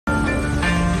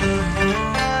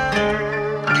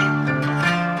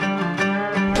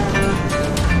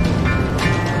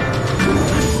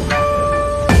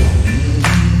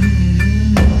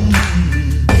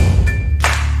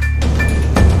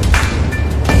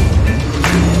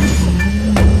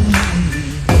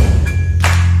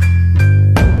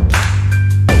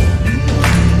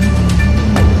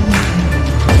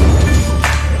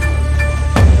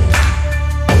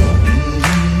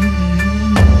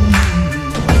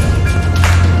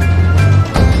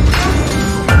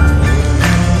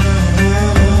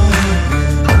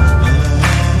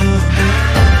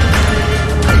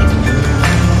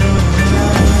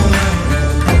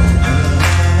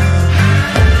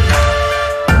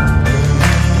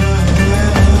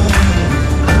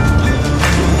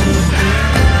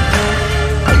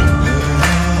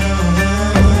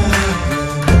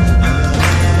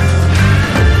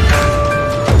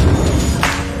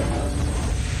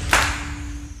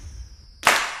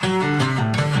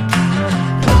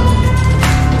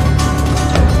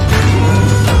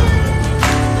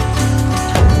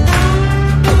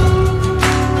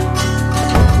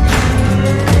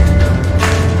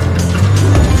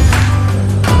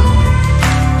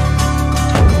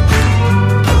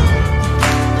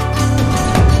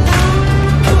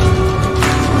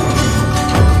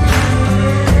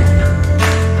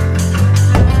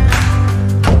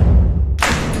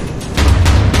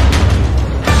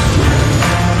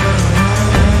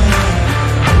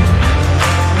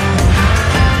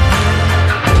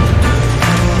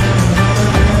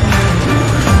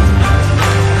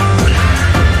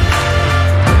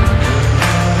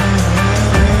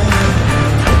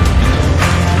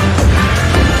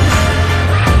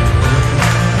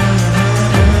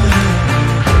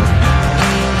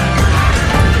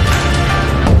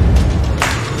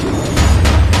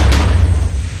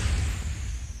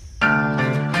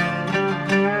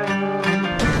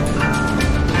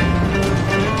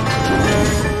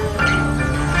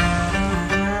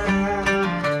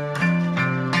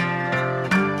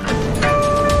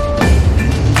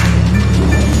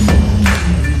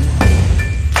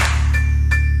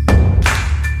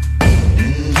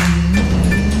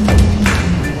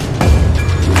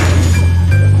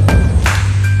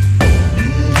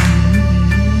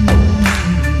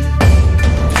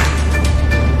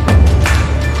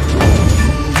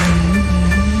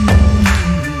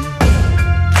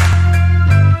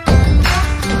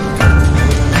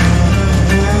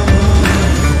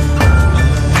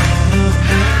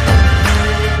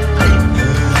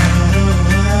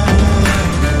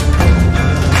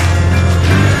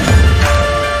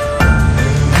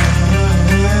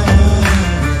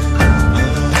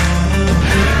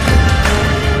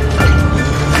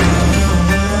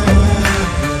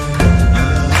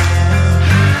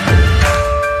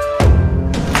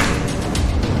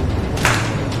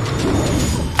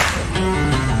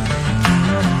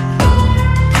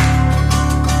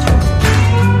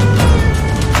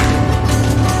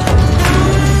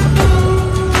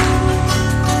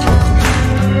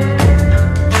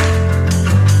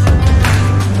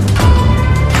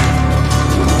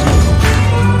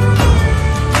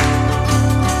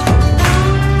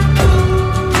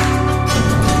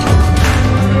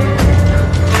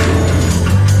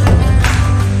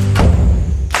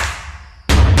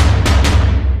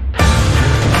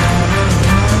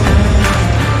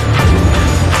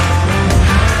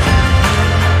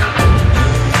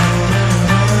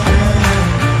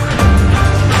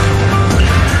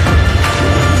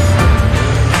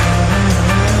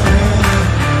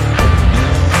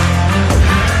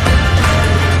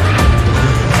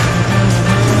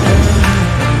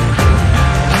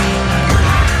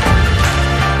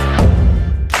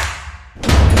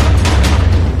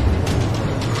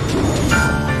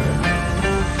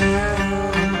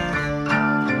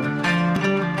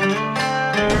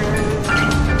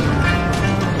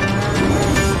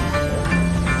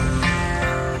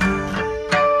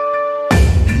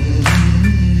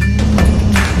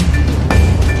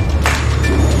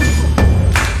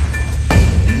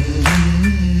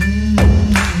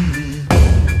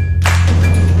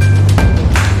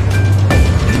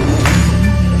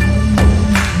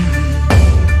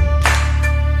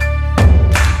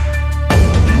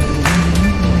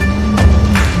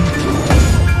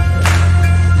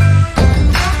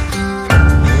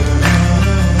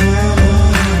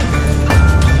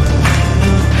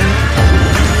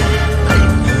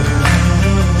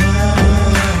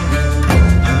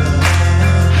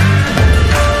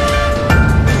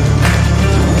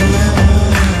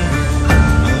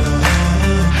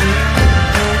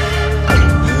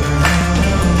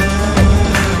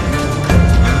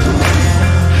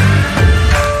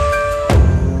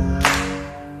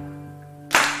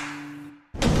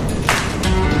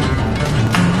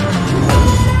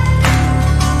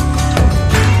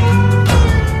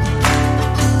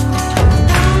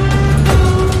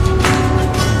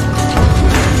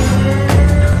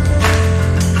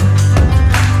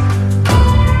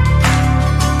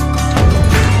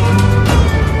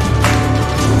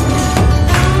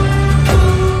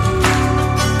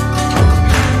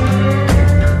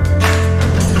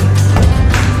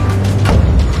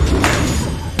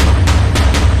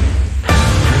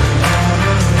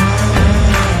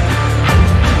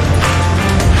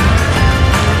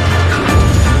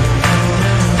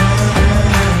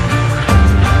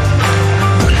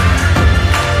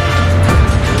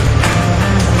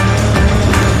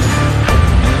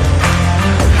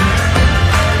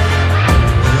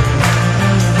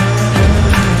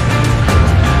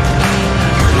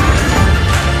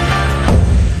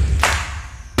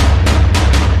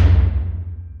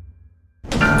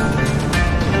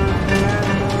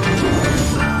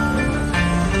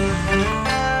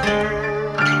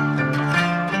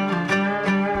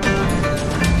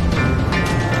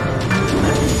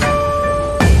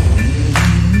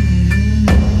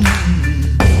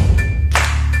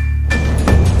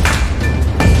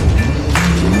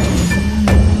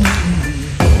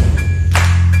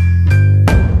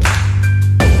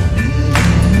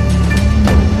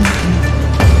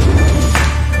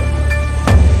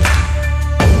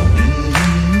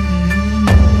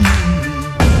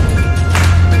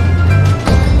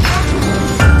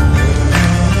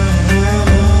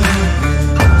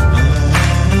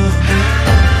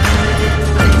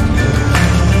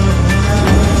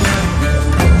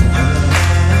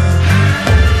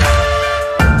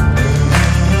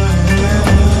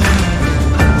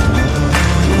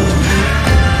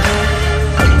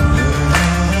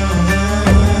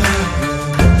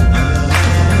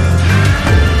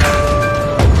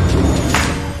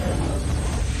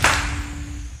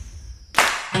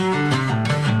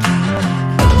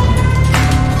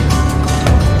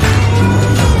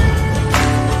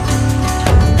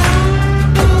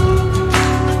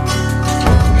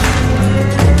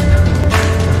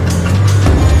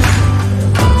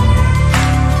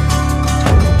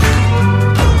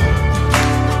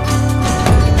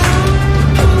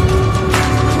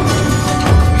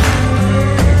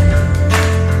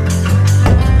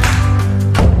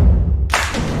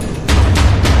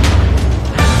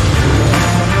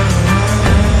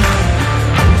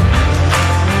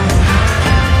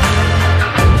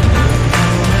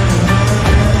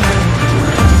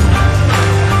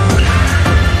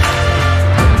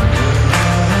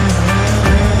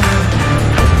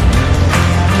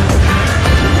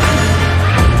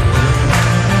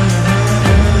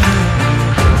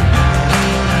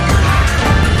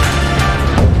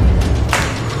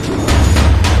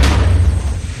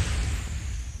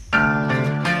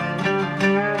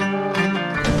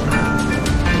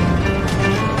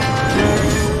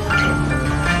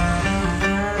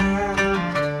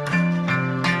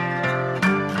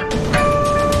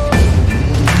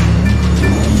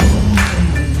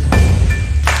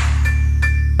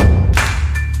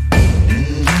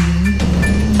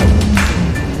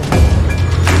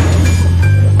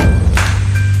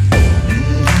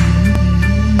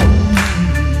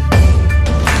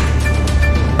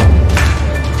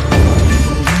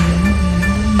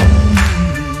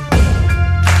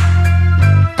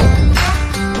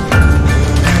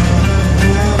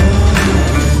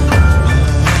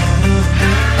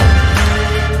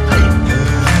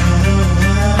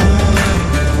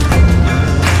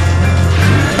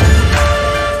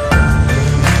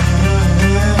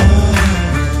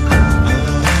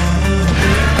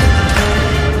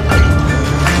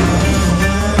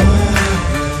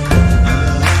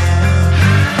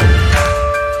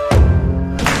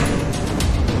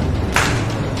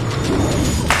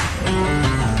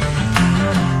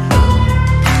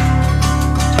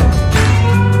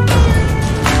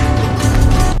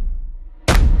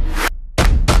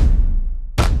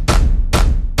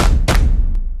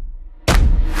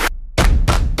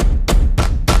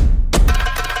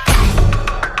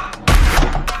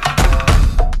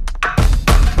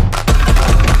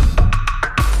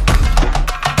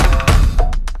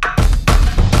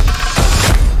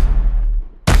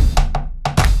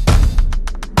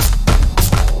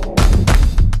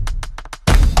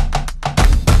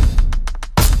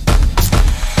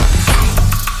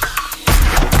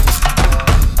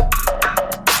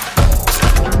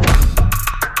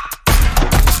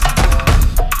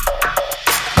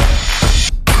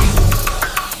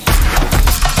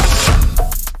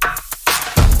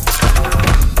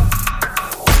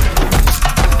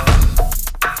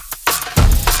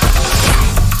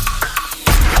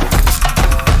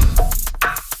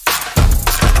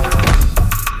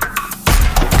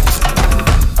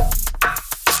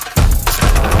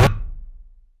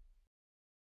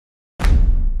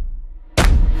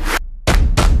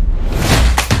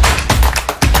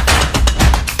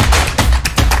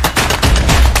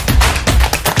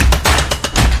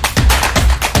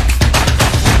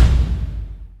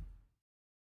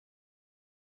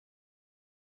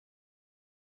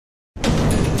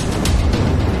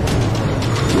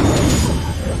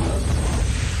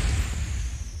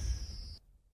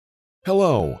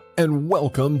Hello, and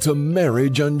welcome to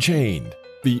Marriage Unchained,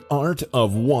 the art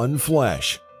of one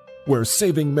flesh, where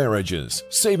saving marriages,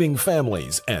 saving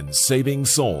families, and saving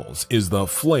souls is the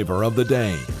flavor of the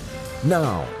day.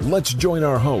 Now, let's join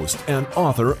our host and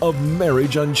author of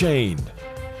Marriage Unchained,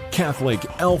 Catholic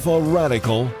Alpha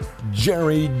Radical,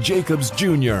 Jerry Jacobs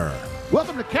Jr.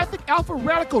 Welcome to Catholic Alpha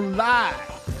Radical Live,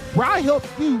 where I help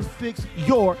you fix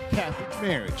your Catholic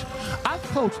marriage. I've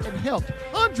coached and helped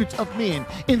hundreds of men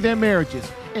in their marriages,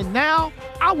 and now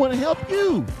I want to help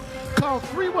you. Call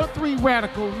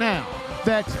 313-RADICAL now.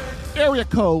 That's area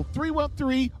code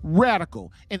 313-RADICAL,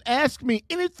 and ask me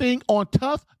anything on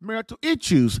tough marital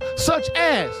issues, such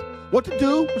as what to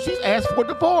do when she's asked for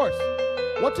divorce,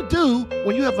 what to do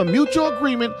when you have a mutual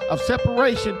agreement of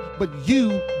separation but you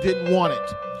didn't want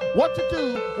it, what to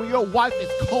do when your wife is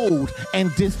cold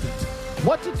and distant,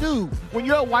 what to do when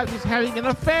your wife is having an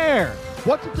affair,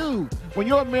 what to do when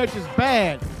your marriage is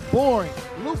bad, boring,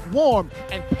 lukewarm,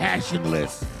 and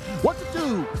passionless, what to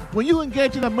do when you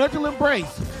engage in a marital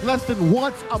embrace less than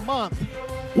once a month,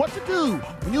 what to do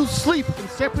when you sleep in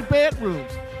separate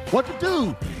bedrooms, what to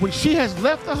do when she has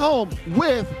left the home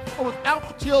with or without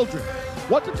the children,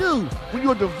 what to do when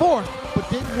you're divorced but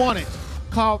didn't want it.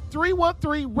 Call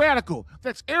 313-RADICAL.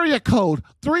 That's area code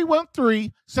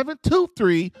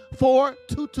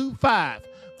 313-723-4225.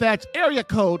 That's area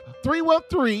code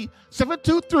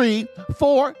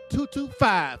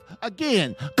 313-723-4225.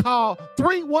 Again, call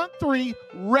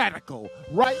 313-RADICAL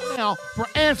right now for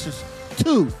answers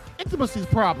to intimacy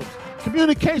problems,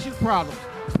 communication problems,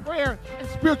 prayer and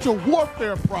spiritual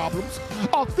warfare problems,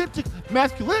 authentic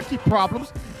masculinity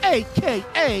problems,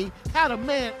 aka how to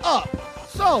man up.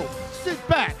 So sit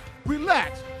back,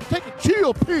 relax, take a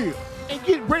chill pill, and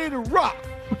get ready to rock.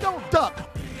 But don't duck.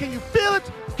 Can you feel it?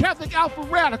 Catholic Alpha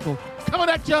Radical coming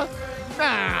at you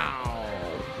now.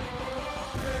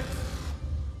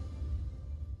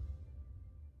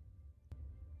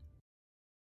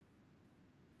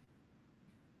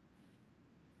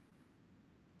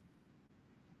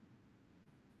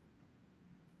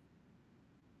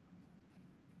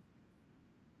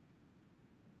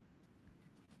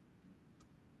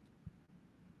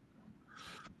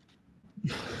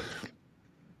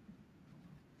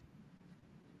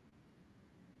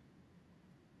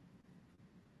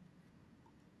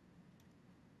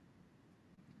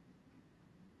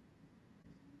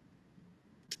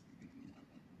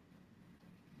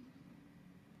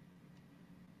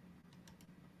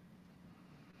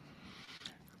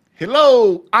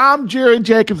 Hello, I'm Jerry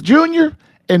Jacobs Jr.,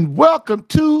 and welcome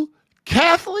to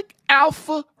Catholic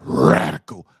Alpha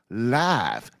Radical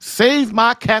Live, Save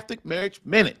My Catholic Marriage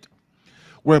Minute,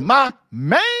 where my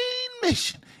main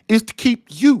mission is to keep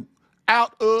you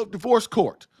out of divorce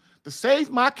court. The Save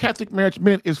My Catholic Marriage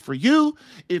Minute is for you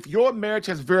if your marriage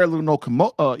has very little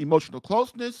emotional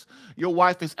closeness, your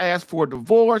wife has asked for a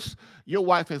divorce, your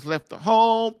wife has left the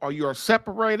home, or you are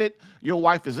separated, your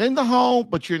wife is in the home,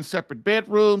 but you're in separate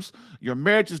bedrooms, your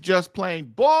marriage is just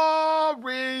plain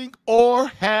boring or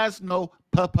has no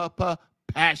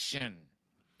passion.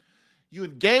 You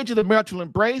engage in a marital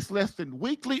embrace less than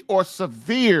weekly or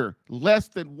severe, less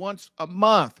than once a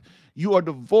month. You are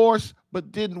divorced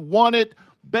but didn't want it.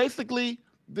 Basically,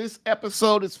 this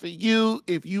episode is for you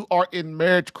if you are in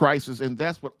marriage crisis, and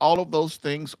that's what all of those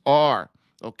things are,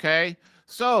 okay?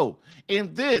 So,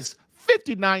 in this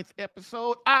 59th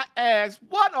episode, I asked,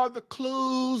 what are the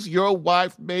clues your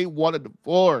wife may want a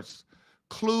divorce?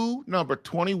 Clue number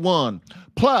 21,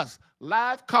 plus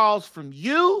live calls from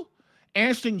you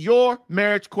answering your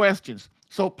marriage questions.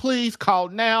 So please call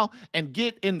now and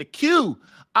get in the queue.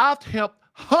 I've helped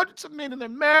hundreds of men in their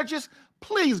marriages.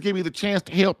 Please give me the chance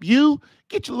to help you.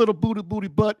 Get your little booty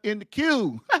butt in the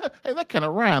queue. Hey, that kind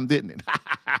of rhymed, didn't it?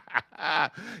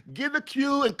 Get in the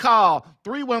queue and call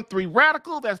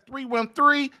 313-RADICAL. That's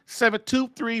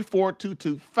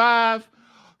 313-723-4225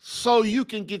 so you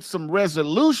can get some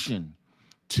resolution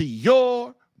to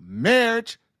your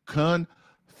marriage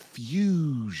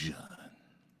confusion.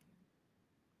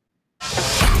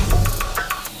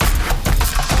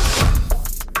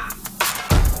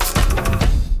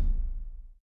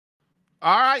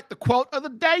 All right, the quote of the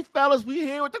day, fellas. We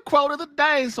here with the quote of the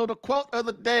day. So the quote of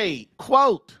the day,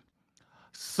 quote,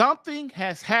 something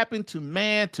has happened to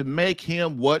man to make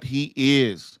him what he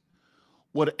is.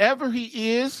 Whatever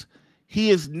he is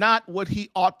not what he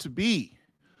ought to be.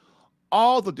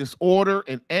 All the disorder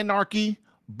and anarchy,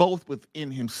 both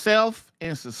within himself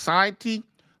and society,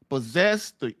 possess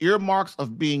the earmarks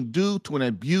of being due to an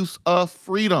abuse of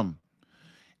freedom.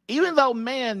 Even though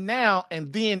man now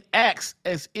and then acts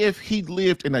as if he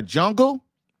lived in a jungle,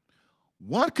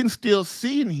 one can still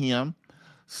see in him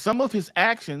some of his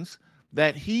actions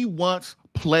that he once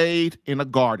played in a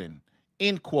garden.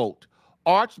 End quote.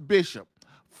 Archbishop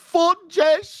Fulton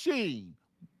J. Sheen,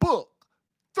 book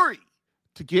 3,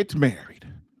 To Get Married.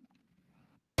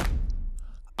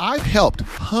 I've helped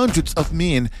hundreds of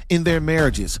men in their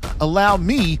marriages. Allow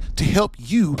me to help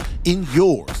you in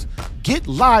yours. Get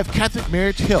live Catholic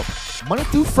marriage help Monday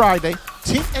through Friday,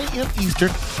 10 a.m. Eastern,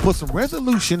 for some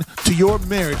resolution to your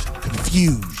marriage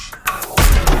confusion.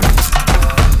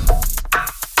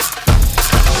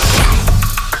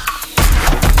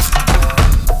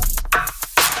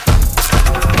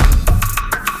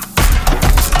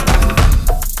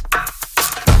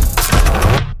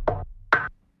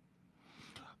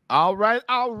 All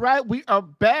right. We are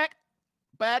back.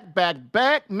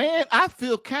 Man, I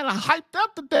feel kind of hyped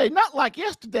up today. Not like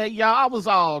yesterday, y'all. I was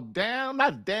all down.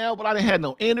 Not down, but I didn't have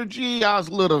no energy. I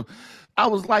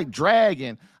was like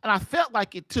dragging. And I felt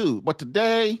like it too. But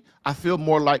today, I feel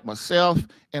more like myself.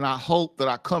 And I hope that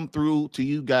I come through to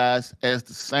you guys as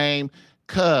the same.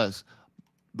 Because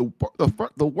the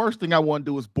worst thing I want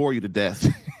to do is bore you to death.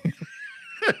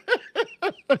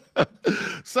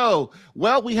 So,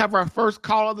 well, we have our first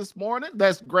caller this morning.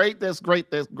 That's great.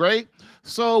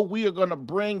 So we are going to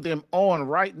bring them on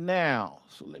right now.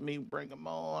 So let me bring them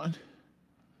on.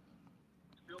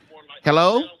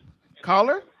 Hello,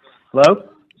 caller? Hello?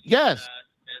 Yes.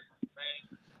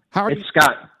 How are you? It's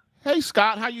Scott. Hey,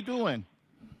 Scott, how you doing?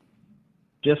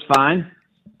 Just fine.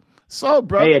 So,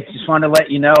 bro. Hey, I just want to let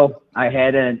you know I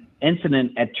had an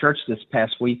incident at church this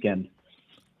past weekend.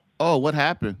 Oh, what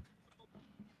happened?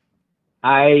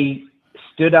 I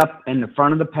stood up in the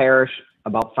front of the parish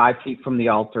about 5 feet from the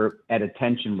altar at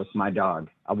attention with my dog.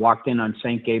 I walked in on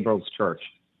St. Gabriel's Church.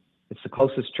 It's the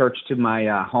closest church to my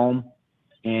home,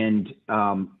 and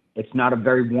it's not a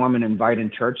very warm and inviting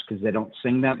church because they don't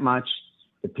sing that much.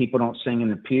 The people don't sing in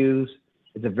the pews.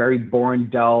 It's a very boring,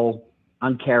 dull,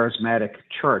 uncharismatic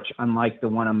church, unlike the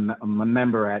one I'm a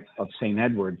member at of St.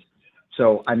 Edward's.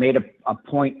 So I made a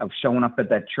point of showing up at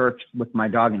that church with my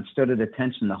dog and stood at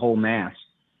attention the whole Mass.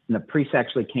 And the priest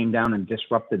actually came down and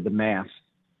disrupted the Mass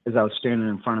as I was standing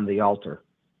in front of the altar.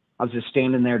 I was just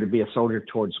standing there to be a soldier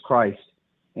towards Christ.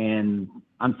 And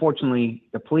unfortunately,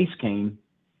 the police came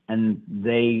and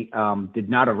they did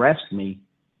not arrest me,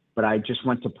 but I just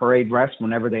went to parade rest.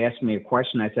 Whenever they asked me a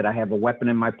question, I said, I have a weapon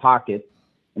in my pocket,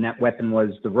 and that weapon was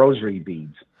the rosary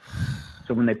beads.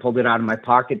 So when they pulled it out of my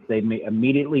pocket, they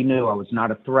immediately knew I was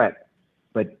not a threat.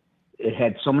 But it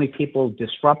had so many people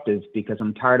disruptive because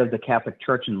I'm tired of the Catholic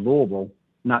Church in Louisville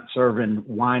not serving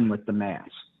wine with the Mass.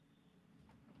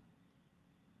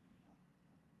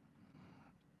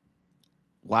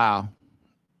 Wow.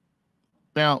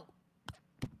 Now,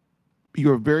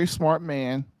 you're a very smart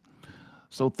man.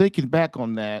 So thinking back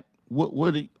on that,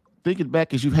 thinking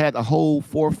back as you've had a whole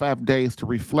 4 or 5 days to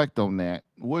reflect on that,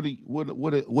 what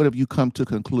have you come to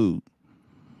conclude?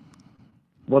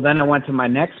 Well, then I went to my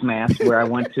next Mass where I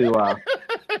went to...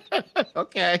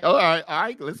 Okay, all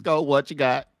right, let's go. What you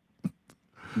got?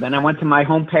 Then I went to my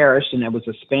home parish, and it was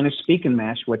a Spanish-speaking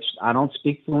Mass, which I don't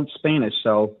speak fluent Spanish,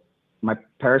 so my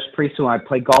parish priest, who I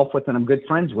play golf with and I'm good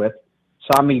friends with,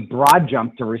 saw me broad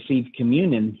jump to receive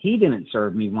communion. He didn't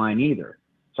serve me wine either.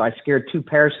 So I scared 2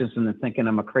 parishes into thinking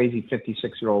I'm a crazy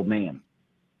 56-year-old man.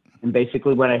 And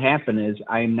basically what had happened is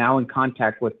I am now in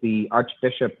contact with the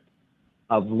Archbishop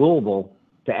of Louisville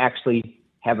to actually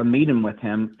have a meeting with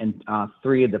him and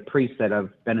 3 of the priests that have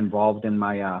been involved in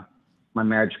my my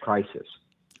marriage crisis.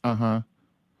 Uh-huh.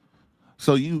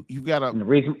 So you've got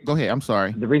to... Go ahead, I'm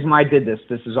sorry. The reason why I did this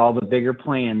is all the bigger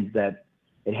plan that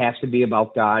it has to be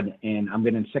about God, and I'm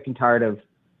getting sick and tired of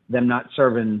them not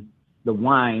serving the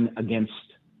wine against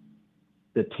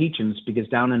the teachings, because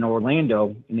down in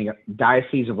Orlando, in the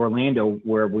Diocese of Orlando,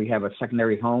 where we have a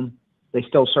secondary home, they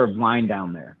still serve wine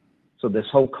down there. So this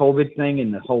whole COVID thing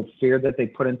and the whole fear that they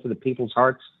put into the people's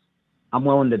hearts, I'm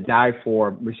willing to die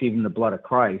for receiving the blood of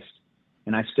Christ.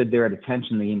 And I stood there at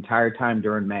attention the entire time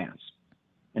during Mass.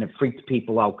 And it freaked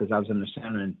people out because I was in the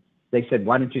center. And they said,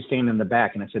 why didn't you stand in the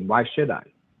back? And I said, why should I?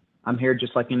 I'm here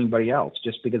just like anybody else.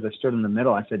 Just because I stood in the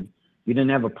middle, I said, you didn't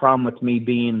have a problem with me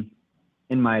being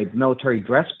in my military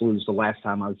dress blues the last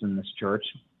time I was in this church,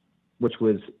 which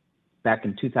was back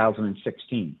in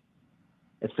 2016.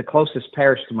 It's the closest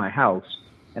parish to my house,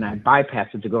 and I bypass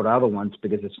it to go to other ones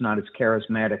because it's not as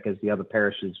charismatic as the other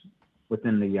parishes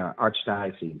within the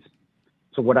archdiocese.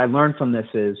 So what I learned from this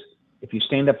is, if you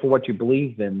stand up for what you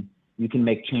believe in, you can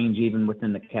make change even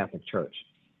within the Catholic Church.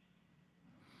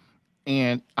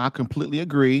 And I completely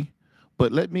agree,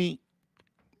 but let's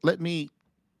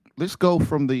go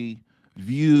from the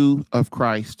view of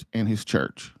Christ and his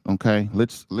church. Okay,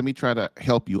 let me try to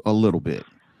help you a little bit.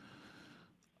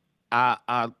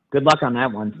 Good luck on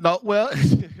that one. No, well,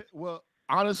 well,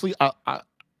 honestly,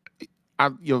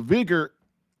 your vigor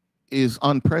is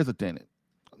unprecedented,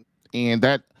 and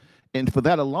for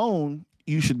that alone,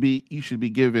 you should be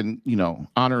given,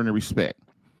 honor and respect.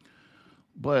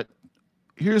 But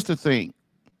here's the thing: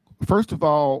 first of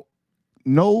all,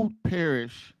 no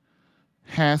parish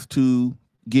has to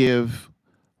give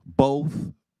both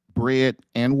bread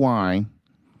and wine,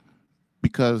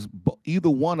 because either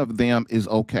one of them is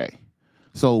okay.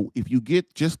 So if you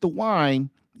get just the wine,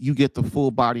 you get the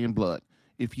full body and blood.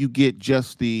 If you get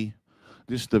just the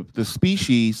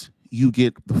species, you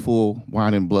get the full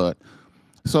wine and blood.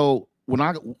 So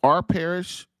our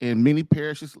parish and many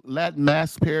parishes, Latin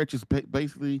Mass parish is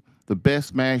basically the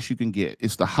best Mass you can get.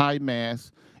 It's the high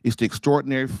Mass. It's the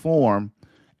extraordinary form.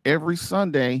 Every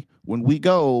Sunday when we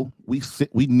go, we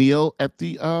kneel at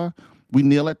the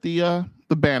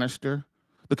banister,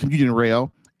 the communion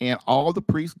rail, and all the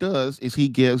priest does is he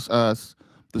gives us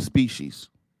the species.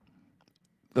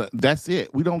 That's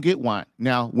it. We don't get wine.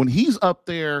 Now, when he's up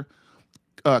there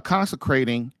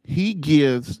consecrating, he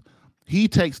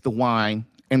takes the wine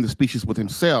and the species with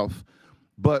himself.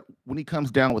 But when he comes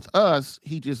down with us,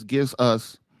 he just gives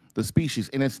us the species.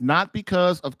 And it's not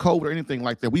because of COVID or anything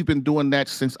like that. We've been doing that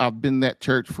since I've been in that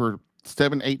church for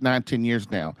 7, 8, 9, 10 years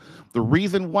now. The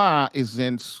reason why is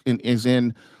in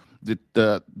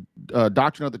the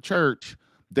doctrine of the church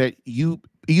that you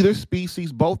either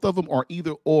species, both of them, or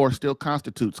either or still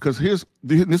constitutes. Because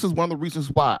this is one of the reasons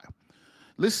why.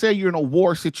 Let's say you're in a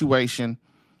war situation,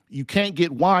 you can't get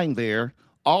wine there.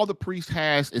 All the priest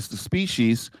has is the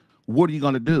species. What are you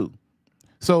going to do?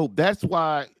 So that's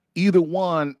why either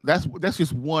one. That's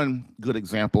just one good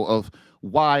example of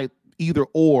why either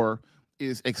or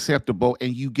is acceptable,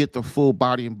 and you get the full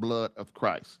body and blood of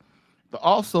Christ. But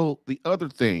also the other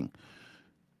thing,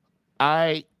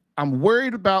 I'm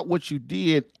worried about what you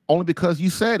did only because you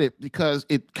said it, because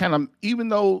it kind of, even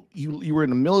though you were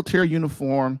in a military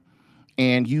uniform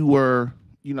and you were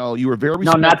very respectful.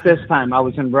 No, not this time. I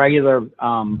was in regular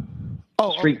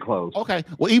street clothes. Okay.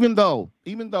 Well, even though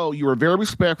you were very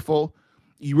respectful,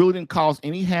 you really didn't cause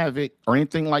any havoc or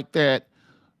anything like that.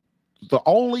 The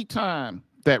only time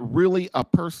that really a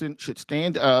person should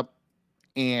stand up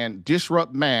and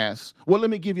disrupt Mass. Well, let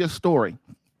me give you a story,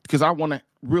 because I want to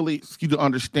really you to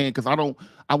understand, because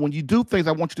when you do things,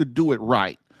 I want you to do it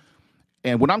right.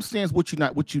 And what I'm saying is what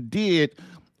you did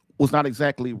was not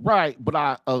exactly right, but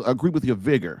I agree with your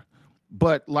vigor.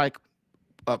 But like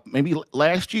maybe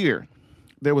last year,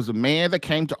 there was a man that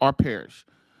came to our parish,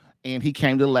 and he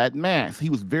came to Latin Mass. He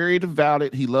was very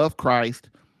devout. He loved Christ,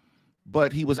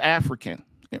 but he was African,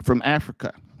 from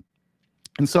Africa.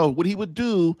 And so what he would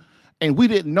do, and we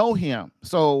didn't know him.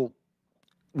 So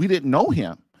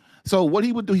what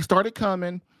he would do, he started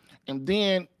coming, and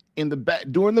then in the back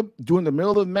during the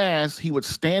middle of Mass, he would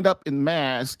stand up in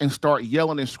Mass and start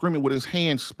yelling and screaming with his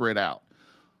hands spread out.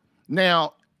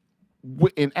 Now,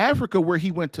 in Africa, where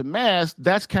he went to Mass,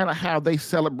 that's kind of how they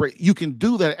celebrate. You can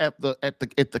do that at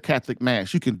the Catholic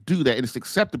Mass. You can do that, and it's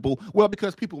acceptable. Well,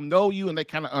 because people know you and they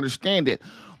kind of understand it.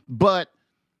 But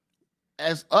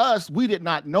as us, we did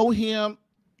not know him,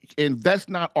 and that's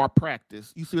not our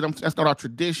practice. You see what that's not our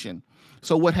tradition.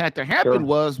 So what had to happen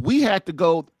was we had to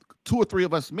go, 2 or 3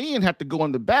 of us men had to go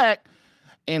in the back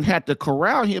and had to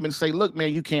corral him and say, look,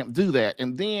 man, you can't do that.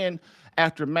 And then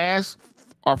after Mass,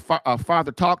 our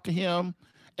father talked to him,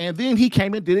 and then he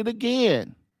came and did it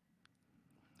again.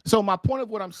 So my point of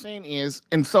what I'm saying is,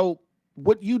 and so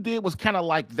what you did was kind of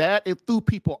like that. It threw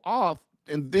people off,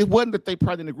 and it wasn't that they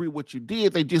probably didn't agree with what you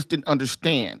did. They just didn't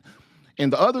understand.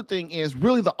 And the other thing is,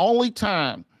 really the only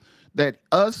time that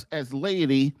us as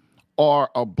laity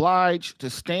are obliged to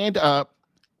stand up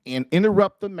and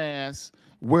interrupt the Mass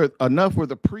where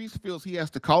the priest feels he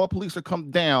has to call a police or come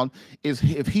down is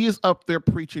if he is up there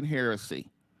preaching heresy.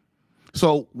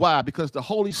 So why? Because the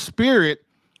Holy Spirit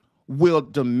will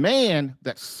demand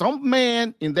that some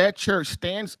man in that church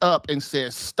stands up and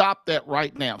says, stop that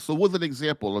right now. So what's an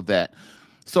example of that?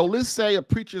 So let's say a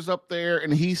preacher's up there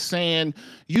and he's saying,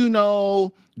 when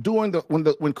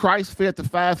Christ fed the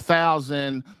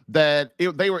 5,000, that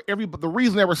the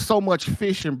reason there was so much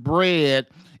fish and bread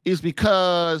is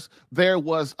because there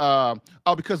was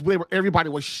everybody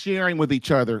was sharing with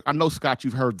each other. I know, Scott,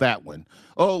 you've heard that one.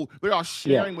 Oh, they're all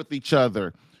sharing with each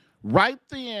other. Right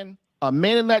then, a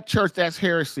man in that church, that's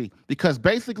heresy, because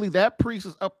basically that priest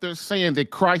is up there saying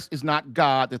that Christ is not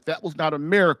God, that was not a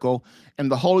miracle, and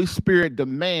the Holy Spirit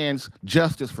demands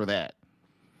justice for that.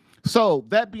 So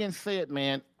that being said,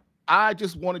 man, I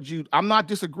just wanted you, I'm not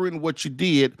disagreeing with what you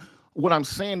did. What I'm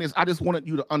saying is I just wanted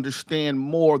you to understand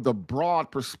more the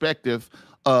broad perspective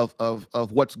of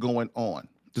what's going on.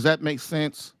 Does that make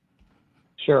sense?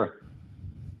 Sure.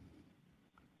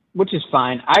 Which is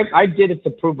fine. I did it to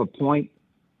prove a point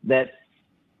that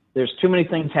there's too many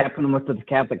things happening with the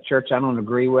Catholic Church I don't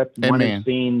agree with. Amen. One is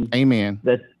being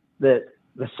the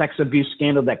sex abuse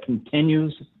scandal that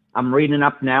continues. I'm reading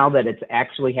up now that it's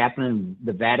actually happening in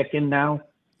the Vatican now.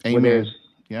 Amen. Where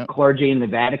there's clergy in the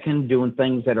Vatican doing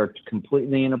things that are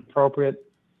completely inappropriate.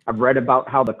 I've read about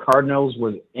how the cardinals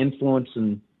were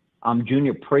influencing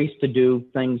junior priests to do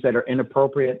things that are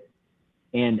inappropriate.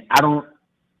 And I don't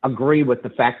agree with the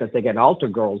fact that they get altar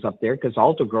girls up there, because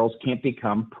altar girls can't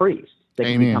become priests. They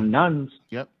can become nuns,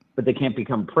 but they can't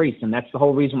become priests. And that's the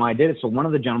whole reason why I did it. So one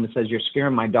of the gentlemen says, "You're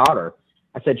scaring my daughter."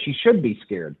 I said, she should be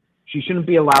scared. She shouldn't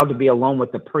be allowed to be alone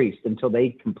with the priest until they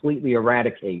completely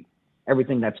eradicate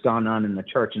everything that's gone on in the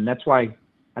church. And that's why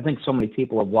I think so many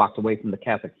people have walked away from the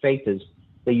Catholic faith, is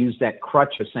they use that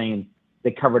crutch of saying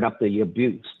they covered up the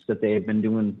abuse that they have been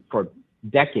doing for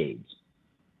decades,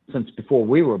 since before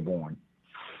we were born.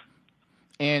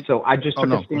 And so I just took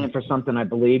a stand for something I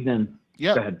believed in.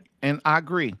 Yeah, go ahead. And I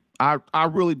agree. I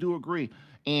really do agree.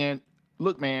 And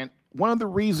look, man, one of the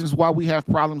reasons why we have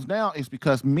problems now is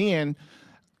because men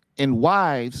and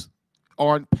wives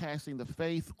aren't passing the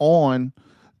faith on,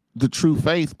 the true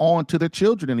faith, on to their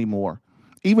children anymore.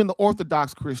 Even the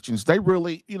Orthodox Christians, they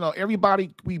really,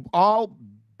 everybody, we've all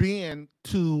been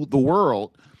to the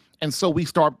world, and so we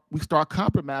start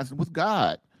compromising with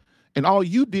God. And all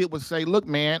you did was say, "Look,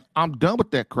 man, I'm done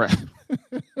with that crap." And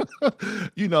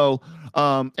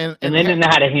they didn't know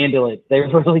how to handle it. They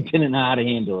really didn't know how to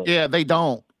handle it. Yeah, they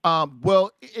don't.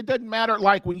 Well, it doesn't matter.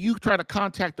 Like when you try to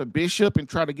contact a bishop and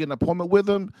try to get an appointment with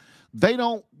them,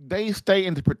 they stay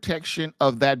in the protection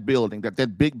of that building,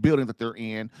 that big building that they're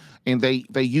in, and they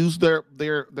use their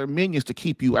minions to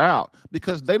keep you out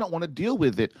because they don't want to deal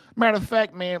with it. Matter of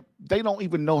fact, man, they don't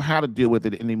even know how to deal with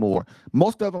it anymore.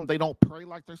 Most of them, they don't pray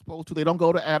like they're supposed to. They don't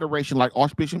go to adoration like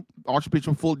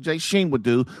Archbishop Fulton J. Sheen would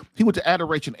do. He went to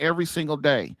adoration every single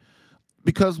day.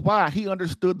 Because why? He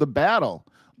understood the battle.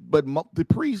 But the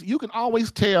priest, you can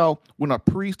always tell when a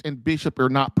priest and bishop are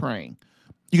not praying.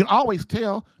 You can always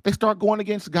tell they start going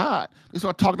against God. They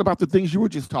start talking about the things you were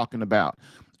just talking about.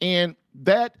 And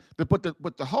but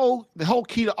the whole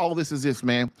key to all this is this,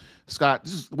 man, Scott,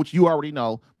 this is what you already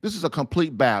know. This is a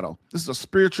complete battle. This is a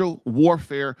spiritual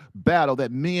warfare battle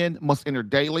that men must enter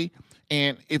daily.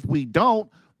 And if we don't,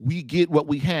 we get what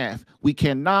we have. We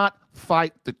cannot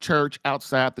fight the church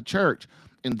outside the church.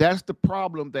 And that's the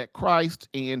problem that Christ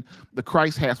and the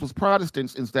Christ has with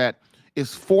Protestants, is that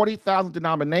it's 40,000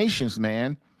 denominations,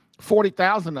 man,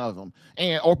 40,000 of them,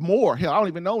 or more. Hell, I don't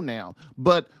even know now.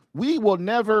 But we will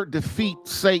never defeat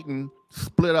Satan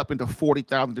split up into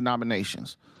 40,000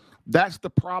 denominations. That's the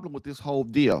problem with this whole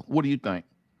deal. What do you think?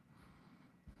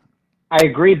 I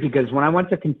agree, because when I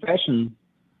went to confession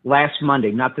last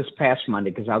Monday, not this past Monday,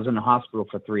 because I was in the hospital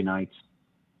for 3 nights.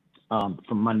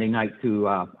 From Monday night to,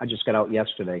 I just got out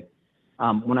yesterday.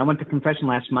 When I went to confession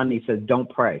last Monday, he said, "Don't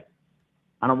pray.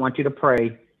 I don't want you to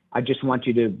pray. I just want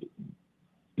you to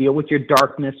deal with your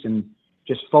darkness and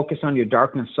just focus on your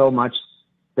darkness so much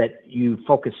that you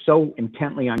focus so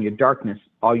intently on your darkness,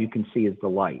 all you can see is the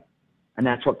light." And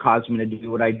that's what caused me to do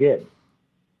what I did.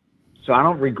 So I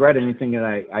don't regret anything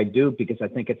that I do, because I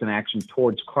think it's an action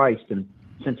towards Christ. And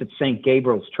since it's St.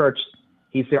 Gabriel's Church,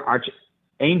 he's their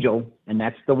archangel, and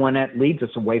that's the one that leads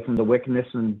us away from the wickedness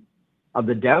and of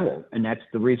the devil. And that's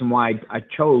the reason why I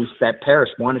chose that parish.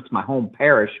 One, it's my home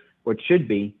parish, where it should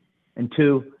be. And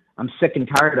two, I'm sick and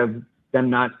tired of them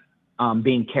not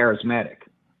being charismatic.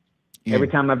 Yeah. Every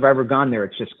time I've ever gone there,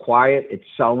 it's just quiet, it's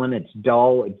sullen, it's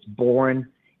dull, it's boring.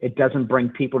 It doesn't bring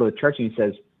people to the church. And he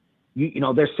says, you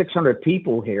know, there's 600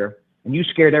 people here, and you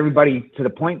scared everybody to the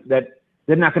point that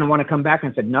they're not going to want to come back.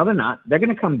 And I said, no, they're not. They're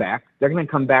going to come back. They're going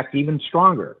to come back even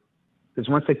stronger, because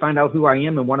once they find out who I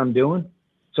am and what I'm doing.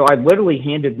 So I literally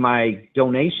handed my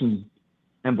donation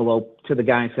envelope to the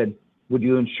guy and said, "Would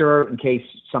you insure, in case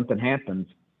something happens,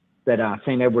 that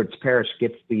St. Edward's Parish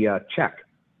gets the check?"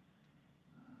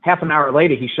 Half an hour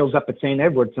later, he shows up at St.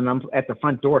 Edward's, and I'm at the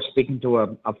front door speaking to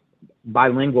a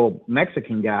bilingual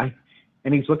Mexican guy.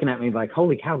 And he's looking at me like,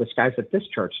 "Holy cow, this guy's at this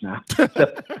church now." So,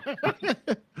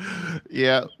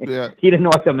 yeah. He didn't know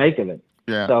what to make of it.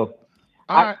 Yeah. So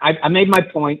I made my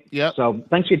point. Yeah. So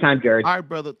thanks for your time, Jared. All right,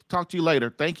 brother. Talk to you later.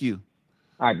 Thank you.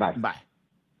 All right, bye. Bye.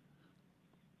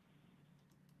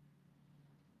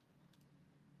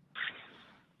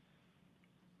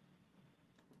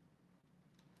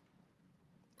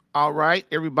 All right,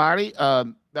 everybody.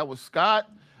 That was Scott.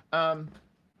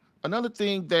 Another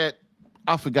thing that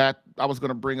I forgot I was going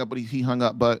to bring up, but he hung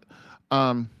up. But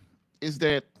is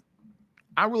that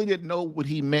I really didn't know what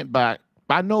he meant by.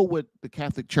 I know what the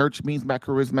Catholic Church means by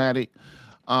charismatic,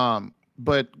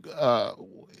 but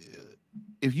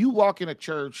if you walk in a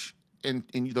church and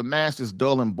the mass is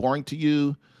dull and boring to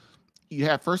you,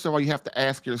 first of all, you have to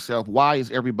ask yourself, why is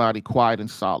everybody quiet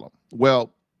and solemn?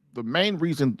 Well, the main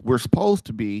reason we're supposed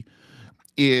to be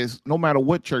is no matter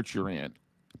what church you're in,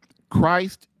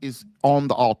 Christ is on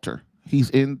the altar. He's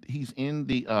in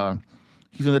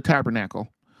the tabernacle.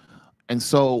 And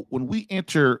so when we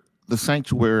enter the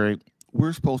sanctuary,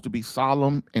 we're supposed to be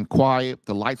solemn and quiet.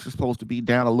 The lights are supposed to be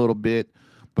down a little bit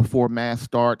before mass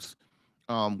starts.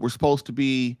 We're supposed to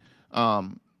be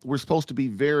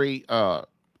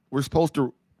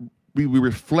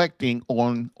reflecting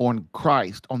on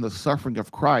Christ, on the suffering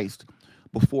of Christ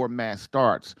before mass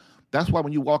starts. That's why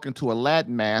when you walk into a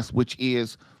Latin mass, which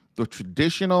is the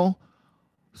traditional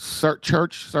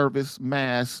church service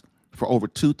mass for over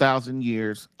 2,000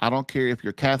 years, I don't care if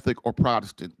you're Catholic or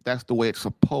Protestant, that's the way it's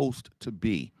supposed to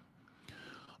be.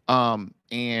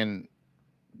 And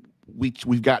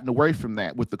we've gotten away from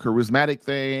that with the charismatic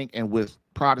thing and with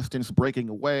Protestants breaking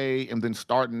away and then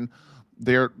starting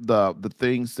the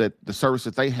things that the service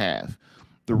that they have.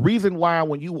 The reason why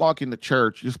when you walk in the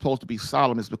church, you're supposed to be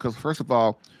solemn is because, first of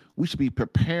all, we should be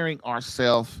preparing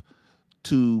ourselves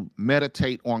to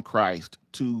meditate on Christ,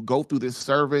 to go through this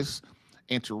service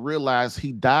and to realize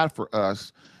he died for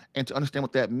us and to understand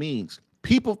what that means.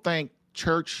 People think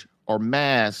church or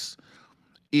mass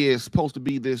is supposed to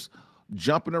be this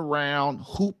jumping around,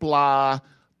 hoopla,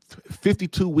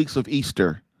 52 weeks of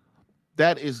Easter.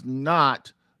 That is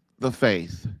not the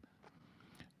faith.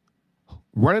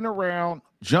 Running around,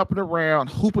 jumping around,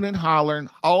 hooping and hollering,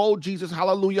 oh, Jesus,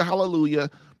 hallelujah, hallelujah.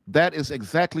 That is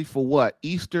exactly for what?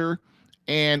 Easter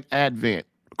and Advent,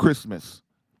 Christmas,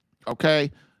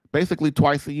 okay? Basically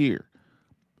twice a year.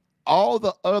 All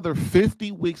the other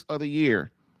 50 weeks of the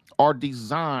year are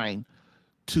designed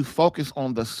to focus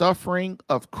on the suffering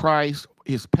of Christ,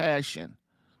 his passion.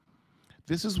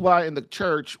 This is why in the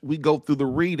church, we go through the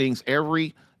readings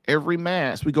every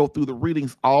mass. We go through the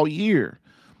readings all year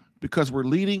because we're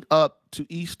leading up to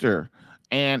Easter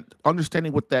and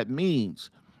understanding what that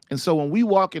means. And so when you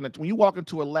walk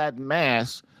into a Latin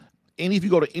mass, if you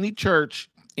go to any church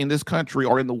in this country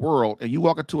or in the world and you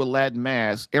walk into a Latin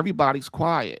mass, everybody's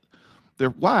quiet.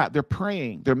 They're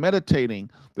praying, they're meditating,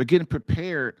 they're getting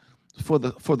prepared for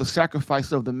the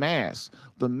sacrifice of the mass.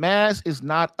 The mass is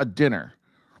not a dinner.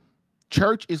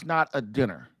 Church is not a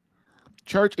dinner.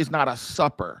 Church is not a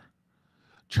supper.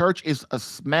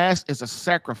 Mass is a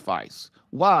sacrifice.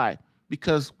 Why?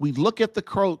 Because we look at the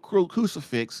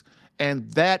crucifix,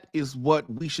 and that is what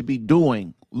we should be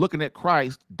doing, looking at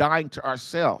Christ dying to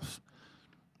ourselves.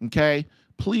 Okay?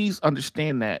 Please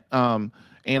understand that.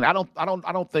 And I don't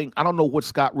know what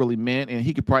Scott really meant, and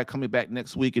he could probably come back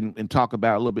next week and talk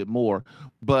about it a little bit more,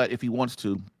 but if he wants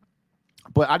to.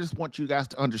 But I just want you guys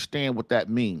to understand what that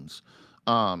means.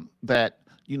 That,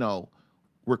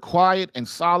 we're quiet and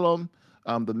solemn.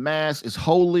 The mass is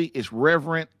holy, it's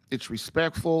reverent, it's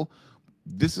respectful.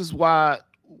 This is why?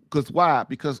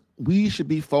 Because we should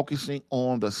be focusing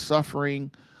on the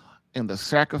suffering and the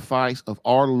sacrifice of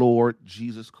our Lord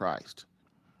Jesus Christ.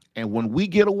 And when we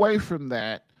get away from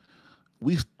that,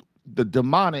 the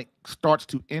demonic starts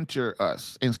to enter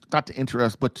us, and not to enter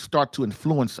us, but to start to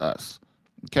influence us.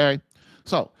 Okay?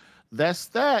 So that's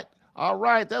that. All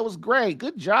right, that was great.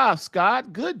 Good job,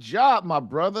 Scott. Good job, my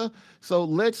brother. So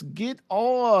let's get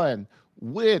on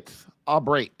with our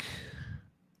break.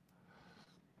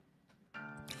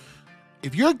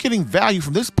 If you're getting value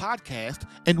from this podcast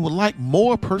and would like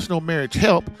more personal marriage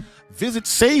help, visit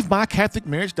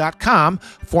SaveMyCatholicMarriage.com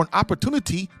for an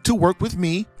opportunity to work with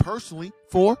me personally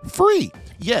for free.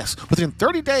 Yes, within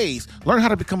 30 days, learn how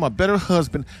to become a better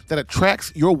husband that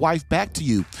attracts your wife back to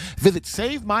you. Visit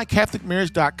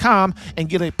SaveMyCatholicMarriage.com and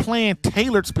get a plan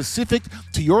tailored specific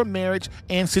to your marriage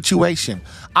and situation.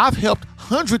 I've helped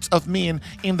hundreds of men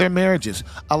in their marriages.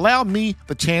 Allow me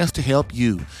the chance to help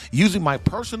you using my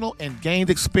personal and gained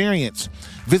experience.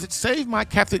 Visit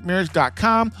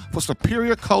SaveMyCatholicMarriage.com for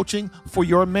superior coaching for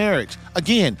your marriage.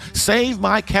 Again,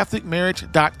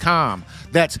 SaveMyCatholicMarriage.com.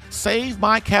 That's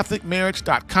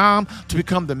SaveMyCatholicMarriage.com to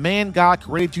become the man God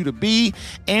created you to be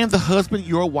and the husband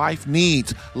your wife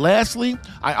needs. Lastly,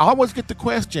 I always get the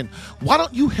question, why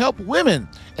don't you help women?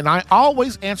 And I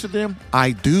always answer them,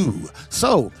 I do.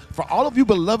 So, for all of you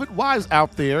beloved wives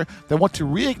out there that want to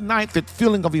reignite that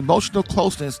feeling of emotional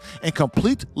closeness and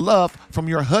complete love from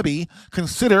your hubby,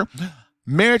 consider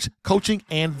marriage coaching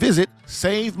and visit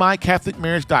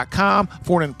SaveMyCatholicMarriage.com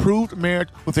for an improved marriage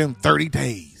within 30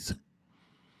 days.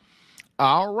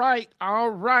 All right.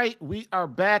 We are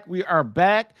back.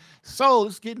 So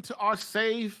let's get into our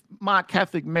Save My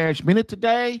Catholic Marriage Minute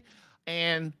today.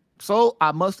 And so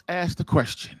I must ask the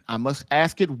question. I must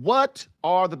ask it, what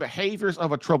are the behaviors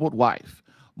of a troubled wife?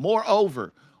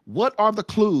 Moreover, what are the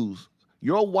clues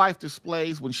your wife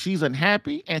displays when she's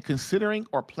unhappy and considering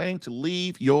or planning to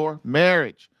leave your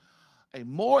marriage? A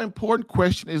more important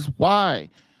question is, why?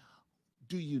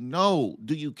 Do you know?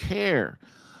 Do you care?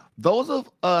 Those of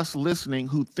us listening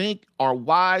who think our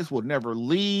wives will never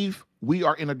leave, we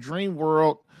are in a dream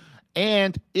world.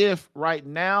 And if right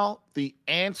now the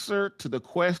answer to the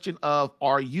question of,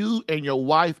 are you and your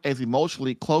wife as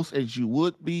emotionally close as you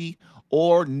would be,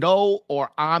 or no,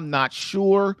 or I'm not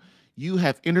sure, you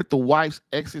have entered the wife's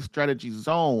exit strategy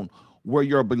zone where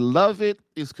your beloved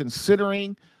is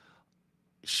considering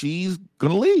she's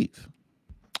going to leave.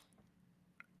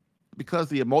 Because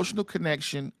the emotional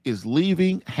connection is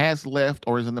leaving, has left,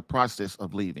 or is in the process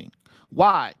of leaving.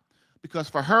 Why? Because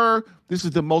for her, this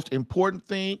is the most important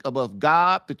thing above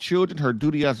God, the children, her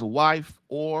duty as a wife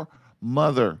or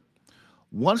mother.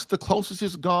 Once the closest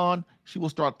is gone, she will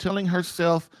start telling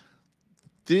herself,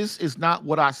 this is not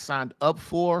what I signed up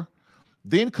for.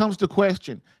 Then comes the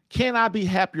question, can I be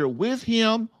happier with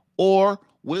him or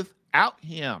without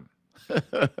him?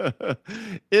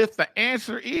 If the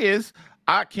answer is,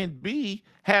 I can be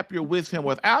happier with him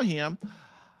without him,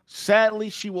 sadly,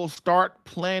 she will start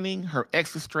planning her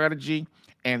exit strategy,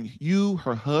 and you,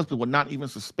 her husband, will not even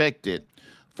suspect it.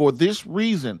 For this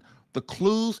reason, the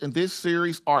clues in this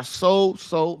series are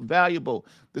so valuable.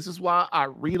 This is why I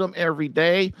read them every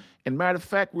day. And matter of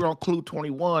fact, we're on clue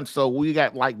 21, so we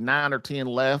got like 9 or 10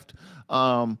 left.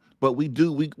 But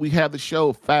we have the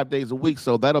show 5 days a week,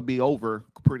 so that'll be over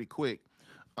pretty quick.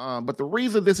 But the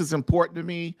reason this is important to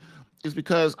me is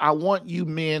because I want you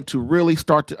men to really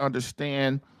start to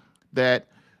understand that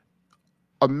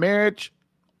a marriage,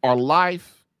 our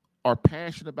life, our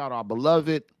passion about our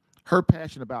beloved, her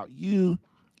passion about you,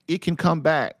 it can come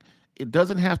back. It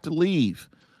doesn't have to leave.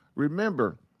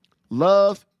 Remember,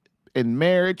 love and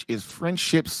marriage is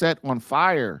friendship set on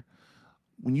fire.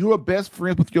 When you are best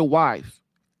friends with your wife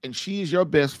and she is your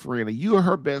best friend and you are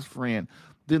her best friend,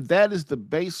 then that is the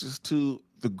basis to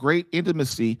the great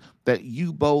intimacy that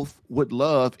you both would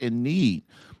love and need.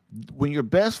 When you're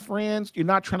best friends, you're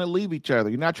not trying to leave each other.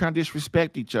 You're not trying to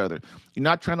disrespect each other. You're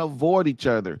not trying to avoid each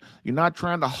other. You're not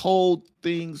trying to hold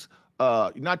things.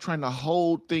 You're not trying to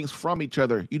hold things from each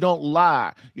other. You don't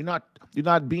lie. You're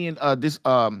not being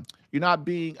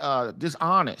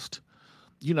dishonest.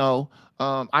 You know,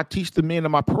 I teach the men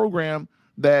in my program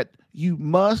that you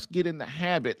must get in the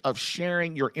habit of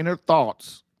sharing your inner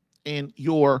thoughts and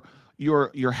your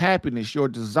happiness, your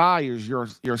desires,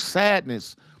 your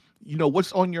sadness, you know,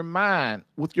 what's on your mind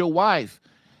with your wife.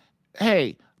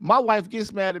 Hey, my wife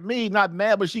gets mad at me, not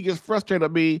mad, but she gets frustrated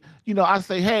at me. You know, I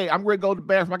say, hey, I'm ready to go to the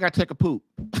bathroom. I got to take a poop.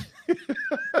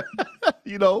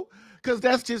 You know, because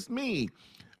that's just me.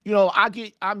 You know, I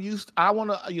get used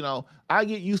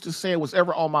to saying what's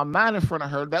ever on my mind in front of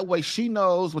her. That way she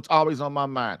knows what's always on my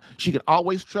mind. She can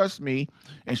always trust me,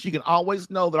 and she can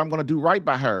always know that I'm going to do right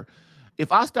by her.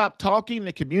 If I stop talking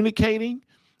and communicating,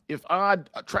 if I'm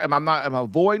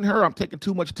avoiding her, I'm taking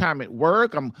too much time at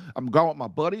work, I'm going with my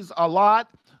buddies a lot,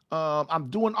 I'm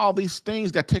doing all these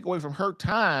things that take away from her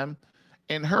time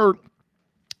and her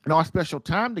and our special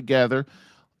time together,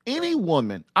 any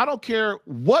woman, I don't care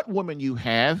what woman you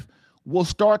have, will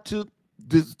start to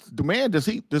demand, does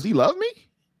he love me?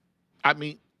 I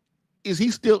mean, is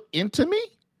he still into me?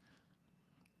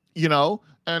 You know,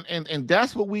 and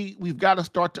that's what we've got to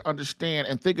start to understand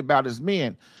and think about as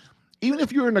men. Even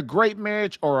if you're in a great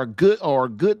marriage or a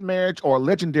good marriage or a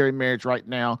legendary marriage right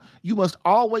now, you must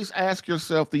always ask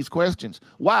yourself these questions.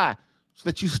 Why? So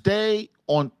that you stay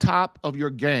on top of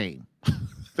your game.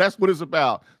 That's what it's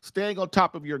about, staying on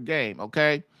top of your game,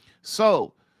 okay?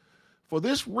 So for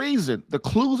this reason, the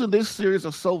clues in this series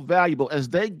are so valuable as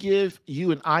they give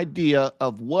you an idea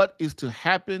of what is to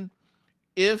happen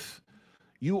if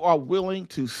you are willing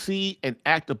to see and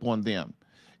act upon them.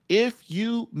 If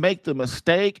you make the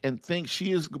mistake and think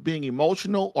she is being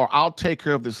emotional or I'll take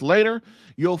care of this later,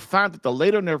 you'll find that the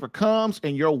later never comes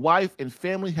and your wife and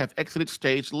family have exited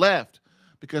stage left.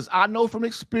 Because I know from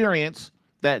experience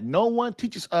that no one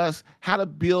teaches us how to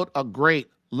build a great,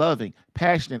 loving,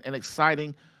 passionate, and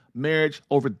exciting marriage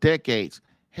over decades.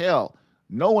 Hell,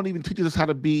 no one even teaches us how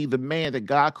to be the man that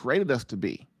God created us to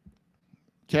be.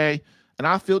 Okay? And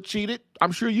I feel cheated.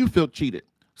 I'm sure you feel cheated.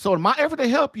 So in my effort to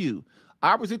help you,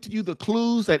 I present to you the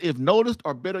clues that, if noticed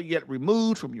or better yet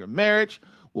removed from your marriage,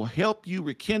 will help you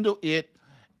rekindle it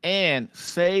and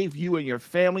save you and your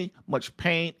family much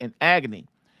pain and agony.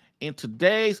 In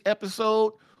today's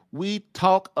episode, we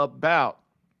talk about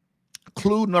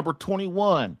clue number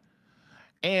 21.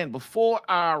 And before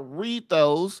I read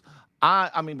those,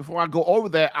 before I go over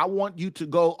that, I want you to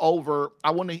go over,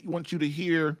 I want you to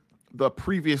hear the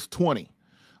previous 20.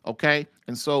 Okay.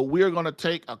 And so we're going to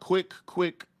take a quick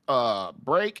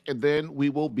break, and then we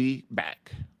will be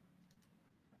back.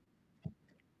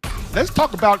 Let's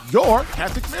talk about your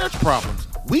Catholic marriage problems.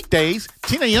 Weekdays,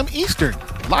 10 a.m. Eastern.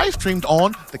 Live streamed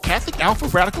on the Catholic Alpha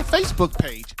Radical Facebook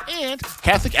page and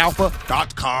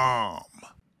CatholicAlpha.com.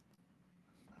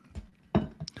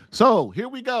 So here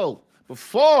we go.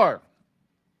 Before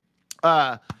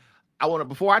I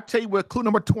tell you what clue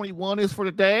number 21 is for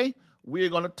today, we're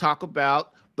going to talk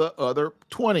about the other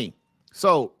 20.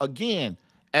 So again,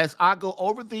 as I go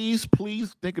over these,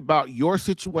 please think about your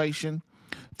situation.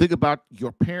 Think about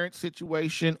your parent's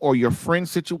situation, or your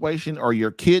friend's situation, or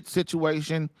your kid's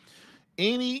situation.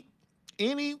 Anyone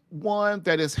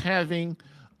that is having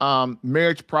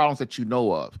marriage problems that you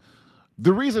know of.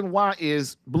 The reason why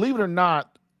is, believe it or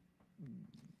not,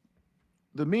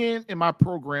 the men in my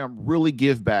program really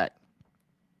give back.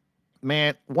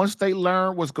 Man, once they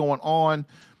learn what's going on,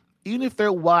 even if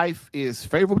their wife is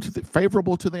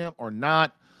favorable to them or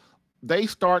not, they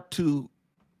start to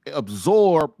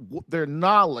absorb their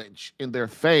knowledge and their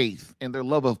faith and their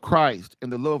love of Christ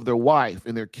and the love of their wife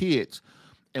and their kids.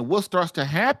 And what starts to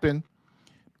happen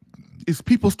is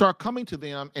people start coming to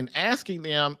them and asking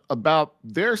them about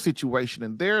their situation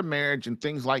and their marriage and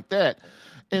things like that.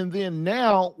 And then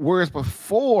now, whereas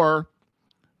before,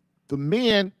 the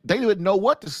men, they didn't know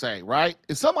what to say, right?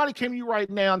 If somebody came to you right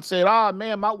now and said, "Oh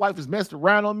man, my wife is messing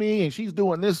around on me and she's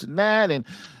doing this and that, and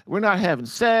we're not having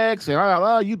sex,"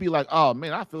 and you'd be like, "Oh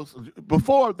man, I feel,"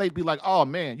 before they'd be like, "Oh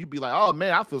man," you'd be like, "Oh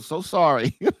man, I feel so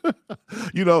sorry."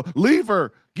 Leave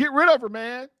her, get rid of her,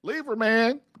 man. Leave her,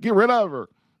 man, get rid of her.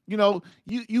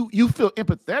 You feel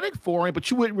empathetic for him,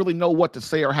 but you wouldn't really know what to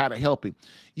say or how to help him.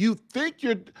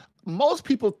 Most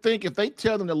people think if they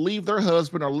tell them to leave their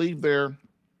husband or leave their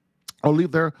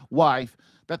wife,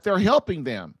 that they're helping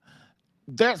them.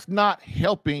 That's not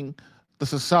helping the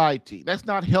society. That's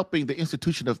not helping the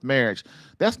institution of marriage.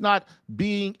 That's not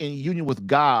being in union with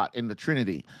God and the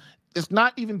Trinity. It's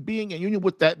not even being in union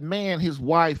with that man, his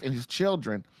wife, and his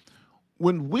children.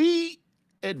 When we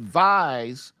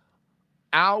advise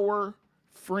our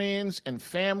friends and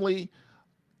family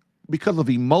because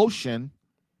of emotion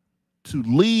to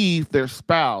leave their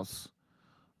spouse,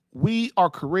 we are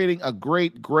creating a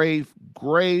great, grave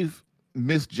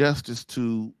misjustice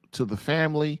to the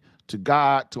family, to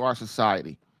God, to our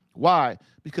society. Why?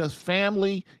 Because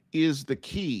family is the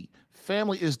key.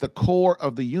 Family is the core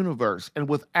of the universe. And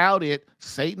without it,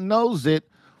 Satan knows it,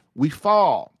 we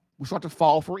fall. We start to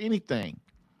fall for anything.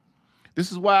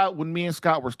 This is why when me and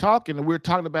Scott were talking, and we were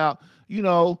talking about,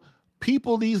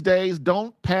 people these days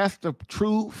don't pass the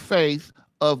true faith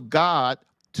of God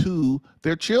to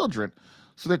their children.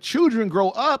 So the children grow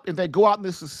up and they go out in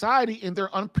this society and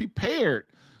they're unprepared.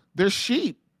 They're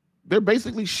sheep. They're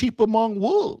basically sheep among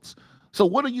wolves. So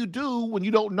what do you do when you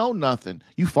don't know nothing?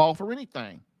 You fall for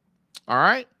anything. All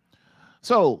right.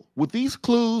 So with these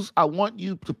clues, I want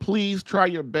you to please try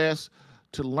your best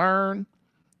to learn,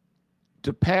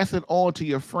 to pass it on to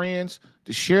your friends,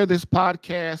 to share this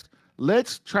podcast.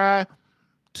 Let's try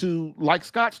to, like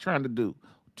Scott's trying to do,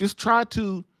 just try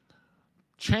to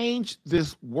change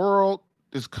this world,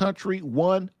 this country,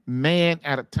 one man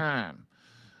at a time.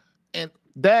 And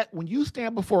that when you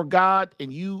stand before God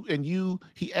and he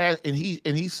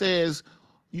says,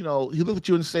 he looks at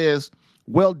you and says,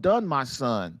 "Well done, my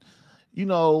son." He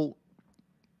will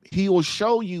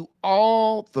show you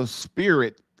all the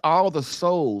spirit, all the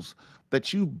souls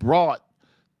that you brought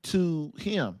to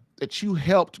him, that you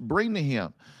helped bring to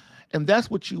him. And that's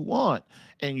what you want.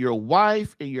 And your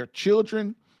wife and your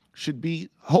children should be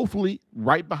hopefully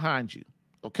right behind you.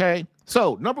 Okay.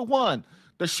 So number 1,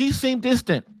 does she seem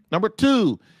distant? Number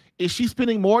 2, is she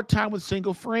spending more time with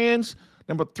single friends?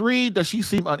 Number 3, does she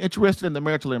seem uninterested in the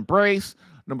marital embrace?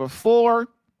 Number 4,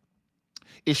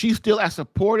 is she still as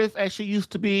supportive as she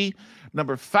used to be?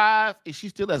 Number 5, is she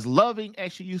still as loving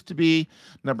as she used to be?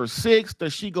 Number 6,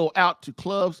 does she go out to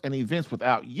clubs and events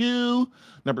without you?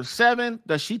 Number 7,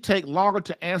 does she take longer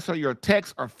to answer your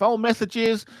texts or phone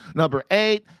messages? Number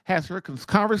 8, has her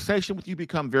conversation with you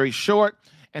become very short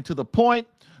and to the point?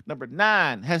 Number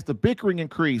 9, has the bickering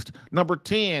increased? Number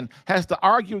 10, has the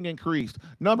arguing increased?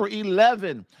 Number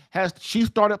 11, has she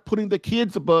started putting the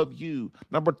kids above you?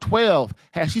 Number 12,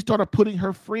 has she started putting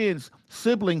her friends,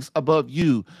 siblings above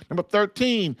you? Number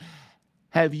 13,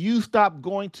 have you stopped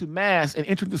going to mass and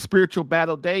entering the spiritual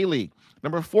battle daily?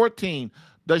 Number 14,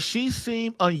 does she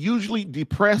seem unusually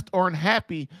depressed or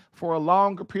unhappy for a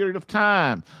longer period of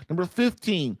time? Number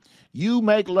 15, you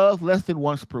make love less than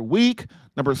once per week.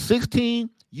 Number 16,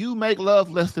 you make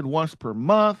love less than once per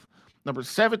month. Number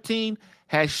 17,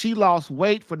 has she lost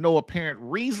weight for no apparent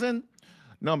reason?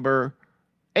 Number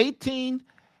 18,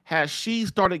 has she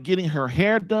started getting her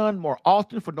hair done more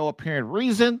often for no apparent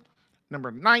reason?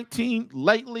 Number 19,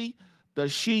 lately,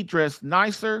 does she dress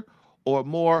nicer or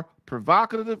more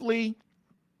provocatively?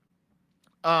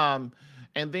 And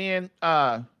then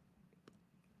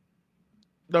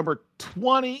number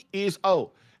 20 is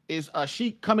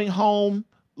she coming home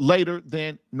later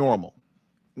than normal?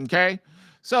 Okay.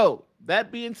 So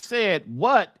that being said,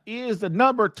 what is the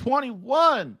number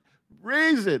 21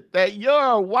 reason that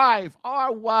your wife,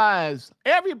 our wives,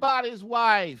 everybody's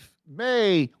wife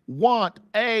may want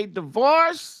a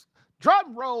divorce?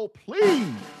 Drum roll,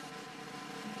 please.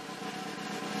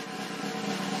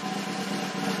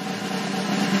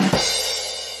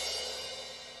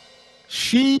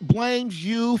 She blames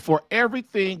you for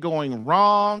everything going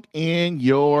wrong in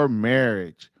your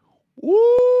marriage.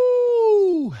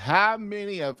 Woo! How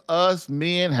many of us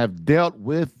men have dealt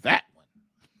with that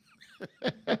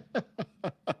one?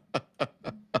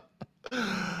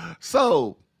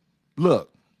 So,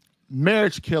 look,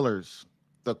 marriage killers,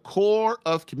 the core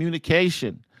of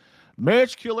communication.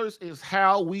 Marriage killers is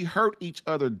how we hurt each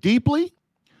other deeply,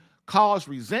 cause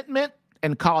resentment,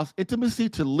 and cause intimacy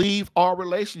to leave our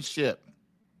relationship.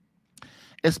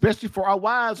 Especially for our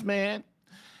wives, man.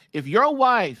 If your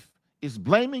wife is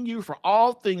blaming you for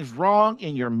all things wrong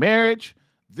in your marriage,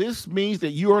 this means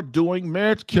that you are doing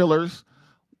marriage killers.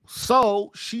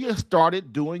 So she has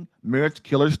started doing marriage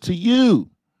killers to you.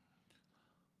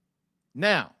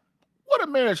 Now, what are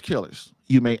marriage killers,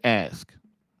 you may ask?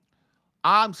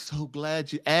 I'm so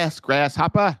glad you asked,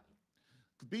 Grasshopper.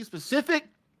 To be specific,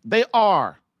 they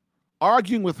are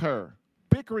arguing with her,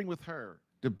 bickering with her,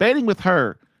 debating with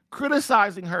her,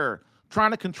 criticizing her,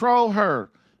 trying to control her,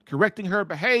 correcting her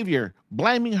behavior,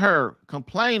 blaming her,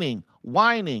 complaining,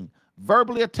 whining,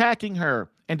 verbally attacking her,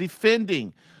 and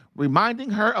defending, reminding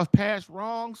her of past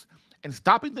wrongs, and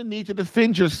stopping the need to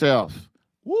defend yourself.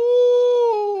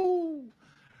 Woo!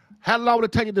 How long would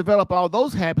it take you to develop all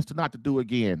those habits to not to do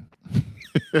again?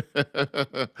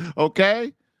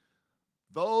 Okay?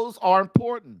 Those are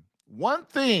important. One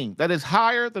thing that is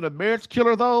higher than a marriage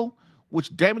killer, though,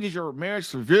 which damages your marriage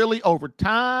severely over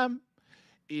time,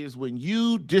 is when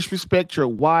you disrespect your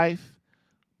wife,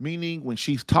 meaning when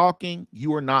she's talking,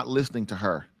 you are not listening to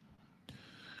her.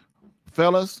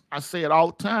 Fellas, I say it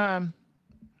all the time.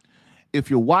 If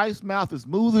your wife's mouth is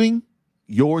moving,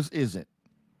 yours isn't.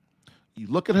 You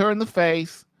look at her in the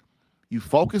face, you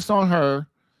focus on her,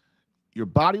 your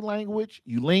body language,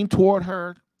 you lean toward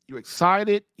her, you're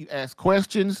excited, you ask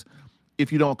questions.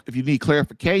 If you need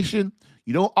clarification,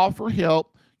 you don't offer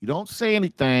help, you don't say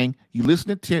anything, you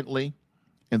listen intently.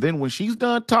 And then when she's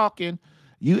done talking,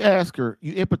 you ask her,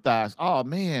 you empathize. Oh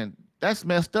man, that's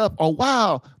messed up. Oh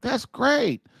wow, that's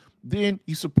great. Then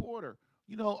you support her.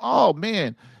 You know, oh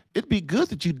man, it'd be good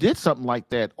that you did something like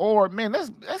that. Or man,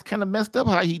 that's kind of messed up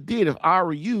how he did. If I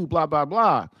were you, blah, blah,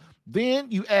 blah.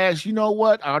 Then you ask, you know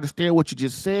what? I understand what you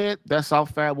just said. That's all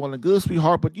fine, well and good,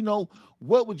 sweetheart. But you know,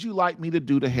 what would you like me to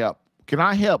do to help? Can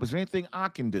I help? Is there anything I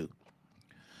can do?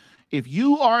 If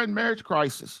you are in marriage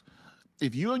crisis,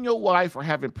 if you and your wife are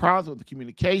having problems with the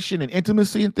communication and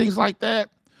intimacy and things like that,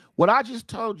 what I just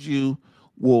told you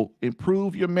will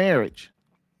improve your marriage.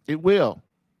 It will,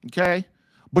 okay?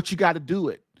 But you got to do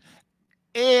it.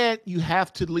 And you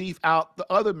have to leave out the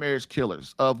other marriage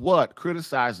killers of what?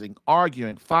 Criticizing,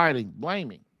 arguing, fighting,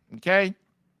 blaming, okay?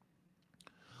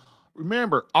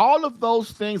 Remember, all of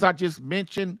those things I just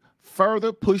mentioned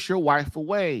further push your wife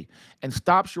away and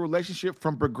stops your relationship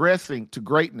from progressing to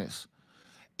greatness.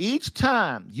 Each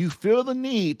time you feel the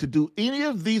need to do any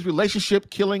of these relationship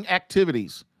killing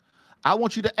activities, I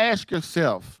want you to ask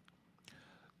yourself,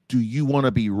 do you want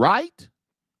to be right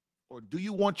or do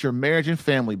you want your marriage and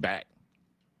family back?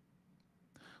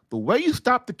 The way you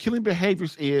stop the killing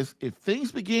behaviors is if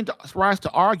things begin to rise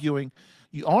to arguing,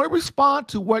 you only respond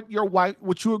to what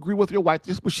you agree with your wife,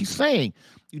 just what she's saying.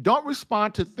 You don't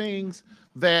respond to things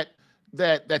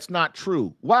that's not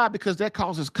true. Why? Because that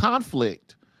causes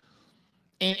conflict.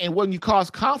 And when you cause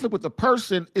conflict with the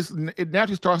person, it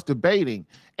naturally starts debating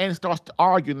and it starts to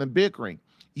arguing and bickering.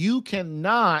 You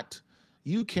cannot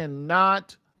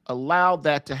allow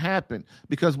that to happen,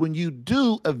 because when you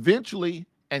do, eventually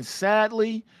and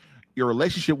sadly, your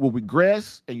relationship will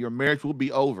regress and your marriage will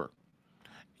be over.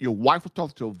 Your wife will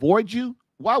start to avoid you.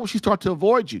 Why would she start to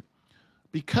avoid you?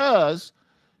 Because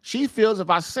she feels if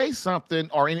I say something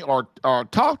or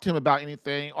talk to him about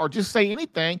anything or just say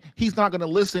anything, he's not going to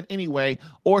listen anyway,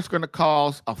 or it's going to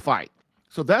cause a fight.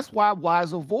 So that's why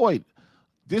wives avoid.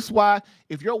 This is why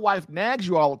if your wife nags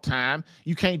you all the time,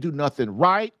 you can't do nothing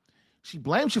right, she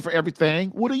blames you for everything,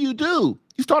 what do?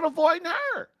 You start avoiding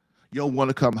her. You don't want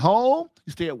to come home.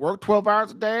 You stay at work 12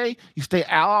 hours a day. You stay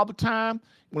out all the time.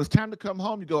 When it's time to come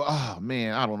home, you go, oh,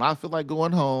 man, I do not feel like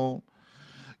going home,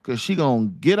 because she going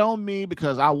to get on me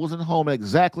because I wasn't home at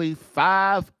exactly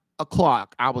 5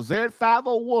 o'clock. I was there at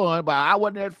 5:01, but I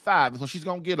wasn't there at 5, so she's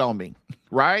going to get on me,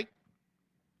 right?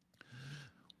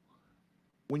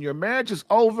 When your marriage is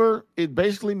over, it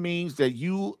basically means that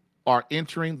you are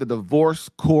entering the divorce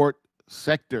court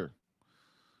sector.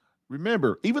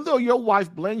 Remember, even though your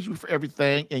wife blames you for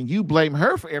everything and you blame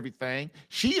her for everything,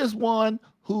 she is one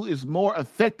who is more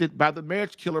affected by the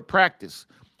marriage killer practice.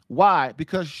 Why?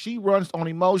 Because she runs on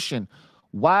emotion.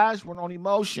 Wives run on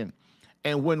emotion.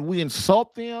 And when we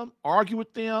insult them, argue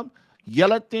with them,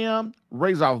 yell at them,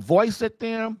 raise our voice at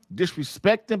them,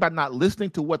 disrespect them by not listening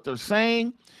to what they're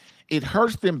saying, it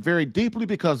hurts them very deeply,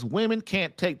 because women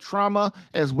can't take trauma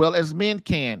as well as men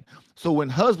can. So when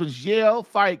husbands yell,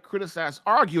 fight, criticize,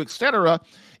 argue, etc.,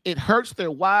 it hurts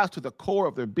their wives to the core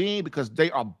of their being, because they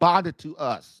are bonded to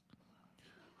us.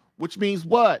 Which means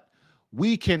what?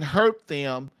 We can hurt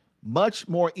them much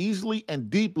more easily and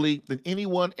deeply than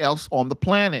anyone else on the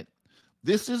planet.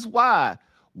 This is why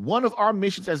one of our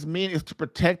missions as men is to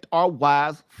protect our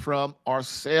wives from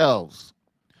ourselves.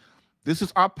 This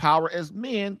is our power as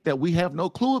men that we have no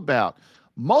clue about.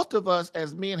 Most of us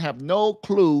as men have no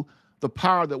clue the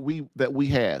power that we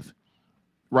have,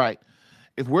 right?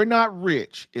 If we're not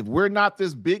rich, if we're not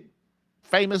this big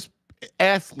famous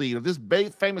athlete or this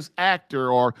big famous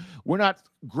actor, or we're not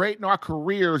great in our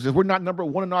careers, if we're not number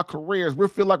one in our careers, we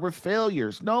feel like we're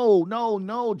failures.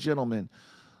 No, gentlemen.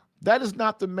 That is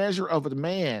not the measure of a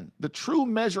man. The true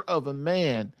measure of a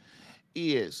man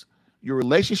is your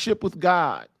relationship with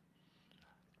God.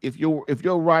 If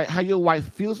you're right, how your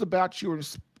wife feels about you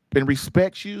and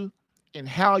respects you, and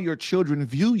how your children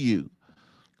view you.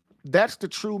 That's the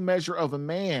true measure of a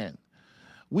man.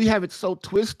 We have it so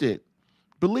twisted.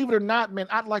 Believe it or not, man,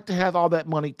 I'd like to have all that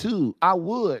money too. I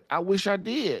would. I wish I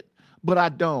did, but I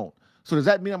don't. So does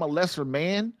that mean I'm a lesser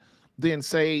man than,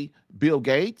 say, Bill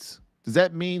Gates? Does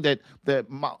that mean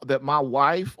that my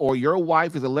wife or your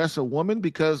wife is a lesser woman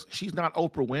because she's not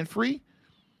Oprah Winfrey?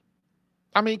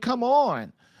 I mean, come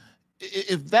on.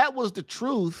 If that was the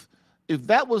truth,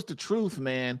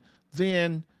 man,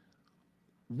 then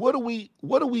what are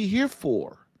we here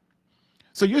for?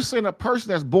 So you're saying a person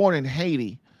that's born in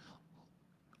Haiti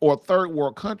or a third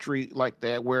world country like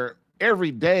that, where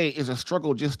every day is a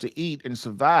struggle just to eat and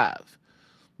survive,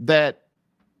 that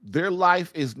their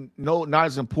life is not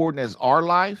as important as our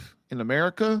life in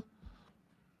America?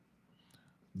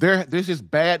 There's just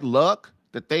bad luck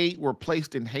that they were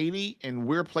placed in Haiti and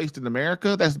we're placed in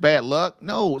America? That's bad luck?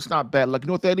 No, it's not bad luck. You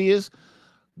know what that is?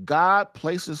 God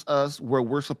places us where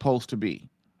we're supposed to be.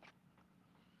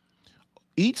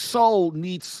 Each soul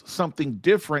needs something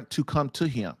different to come to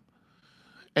him.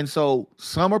 And so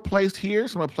some are placed here,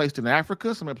 some are placed in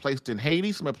Africa, some are placed in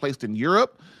Haiti, some are placed in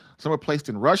Europe, some are placed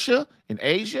in Russia, in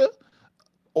Asia,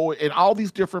 or in all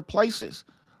these different places.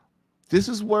 This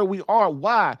is where we are.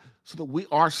 Why? So that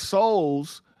our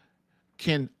souls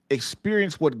can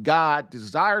experience what God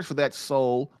desires for that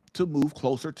soul to move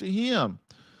closer to him.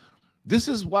 This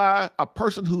is why a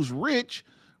person who's rich,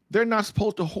 they're not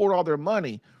supposed to hoard all their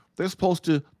money. They're supposed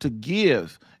to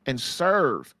give and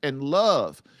serve and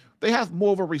love. They have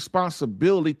more of a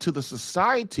responsibility to the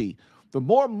society. The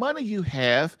more money you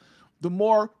have, the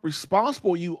more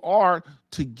responsible you are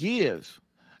to give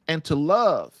and to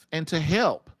love and to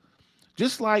help.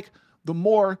 Just like the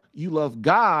more you love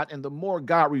God and the more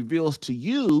God reveals to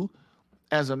you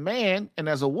as a man and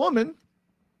as a woman,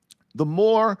 the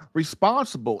more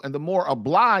responsible and the more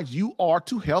obliged you are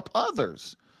to help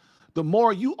others. The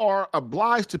more you are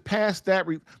obliged to pass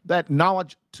that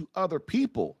knowledge to other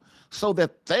people so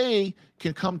that they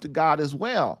can come to God as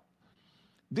well.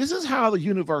 This is how the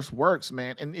universe works,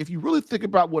 man. And if you really think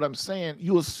about what I'm saying,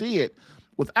 you will see it.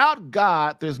 Without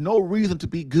God, there's no reason to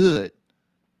be good.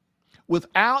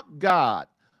 Without God,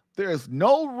 There is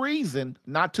no reason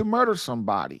not to murder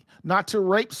somebody, not to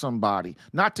rape somebody,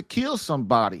 not to kill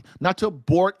somebody, not to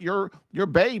abort your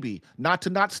baby, not to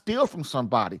not steal from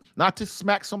somebody, not to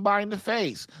smack somebody in the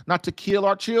face, not to kill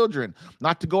our children,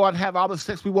 not to go out and have all the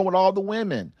sex we want with all the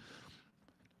women.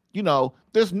 You know,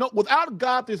 there's no, without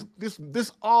God,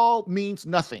 this all means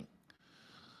nothing.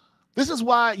 This is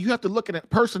why you have to look at a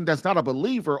person that's not a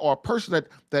believer or a person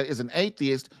that is an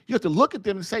atheist. You have to look at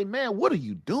them and say, man, what are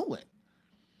you doing?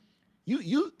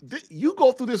 You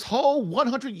go through this whole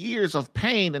 100 years of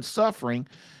pain and suffering,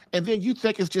 and then you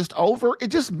think it's just over. It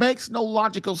just makes no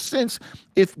logical sense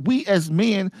if we as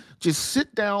men just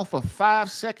sit down for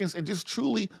 5 seconds and just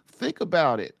truly think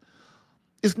about it.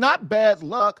 It's not bad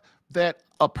luck that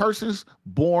a person's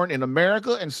born in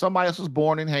America and somebody else is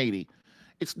born in Haiti.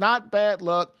 It's not bad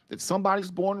luck that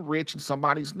somebody's born rich and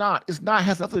somebody's not. It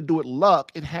has nothing to do with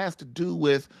luck. It has to do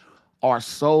with our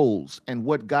souls and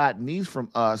what God needs from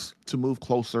us to move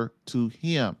closer to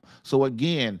him. So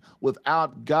again,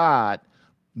 without God,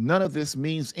 none of this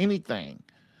means anything,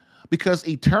 because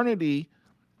eternity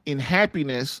in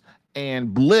happiness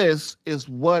and bliss is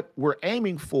what we're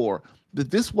aiming for.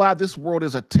 This is why this world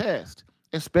is a test,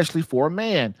 especially for a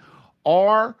man.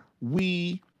 Are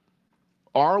we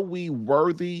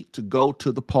worthy to go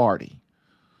to the party?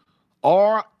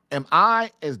 Or am I,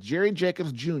 as Jerry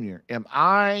Jacobs Jr., am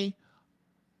I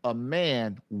a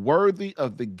man worthy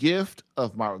of the gift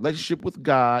of my relationship with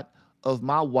God, of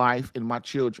my wife and my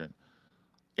children?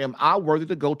 Am I worthy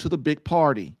to go to the big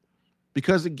party?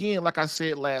 Because again, like I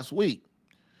said last week,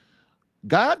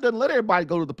 God doesn't let everybody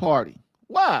go to the party.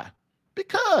 Why?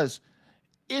 Because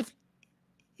if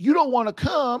you don't want to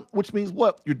come, which means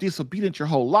what? You're disobedient your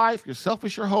whole life. You're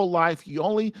selfish your whole life.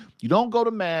 You don't go to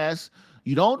mass.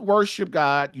 You don't worship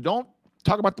God. You don't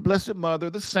talk about the Blessed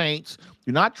Mother, the saints.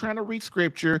 You're not trying to read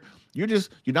scripture. You're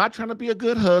not trying to be a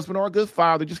good husband or a good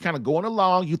father. Just kind of going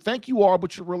along. You think you are,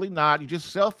 but you're really not. You're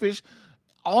just selfish.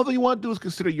 All that you want to do is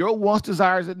consider your wants,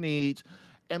 desires, and needs.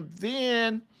 And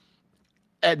then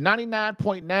at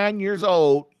 99.9 years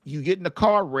old, you get in a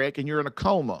car wreck and you're in a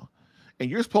coma. And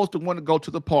you're supposed to want to go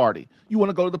to the party. You want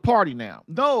to go to the party now.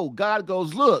 No, God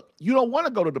goes, look, you don't want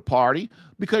to go to the party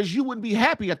because you wouldn't be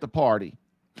happy at the party.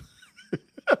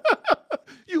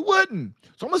 You wouldn't.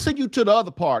 So I'm going to send you to the other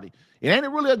party. It ain't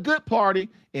really a good party,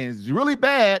 and it's really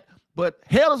bad, but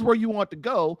hell is where you want to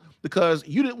go because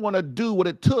you didn't want to do what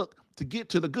it took to get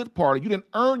to the good party. You didn't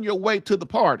earn your way to the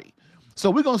party.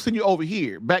 So we're going to send you over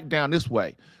here, back down this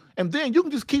way. And then you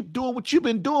can just keep doing what you've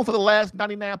been doing for the last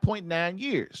 99.9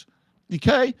 years.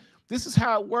 Okay? This is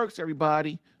how it works,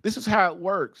 everybody. This is how it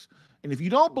works. And if you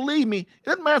don't believe me, it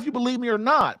doesn't matter if you believe me or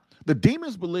not. The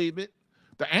demons believe it.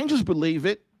 The angels believe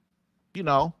it. You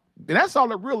know, and that's all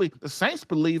that really, the saints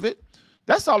believe it.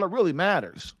 That's all that really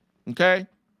matters. Okay?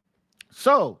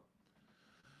 So,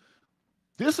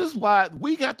 this is why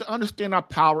we got to understand our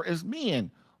power as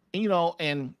men. You know,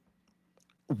 and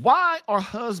why are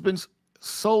husbands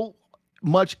so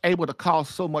much able to cause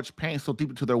so much pain so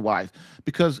deep into their wife?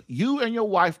 Because you and your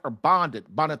wife are bonded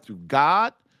through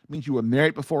God. Means you were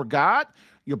married before God.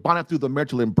 You're bonded through the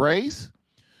marital embrace.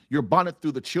 You're bonded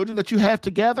through the children that you have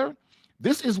together.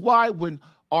 This is why when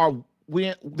or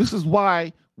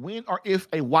if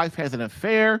a wife has an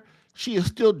affair, she is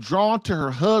still drawn to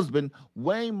her husband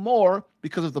way more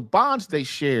because of the bonds they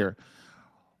share.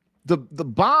 The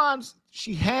bonds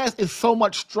she has is so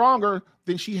much stronger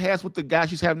than she has with the guy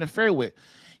she's having an affair with.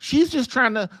 She's just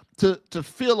trying to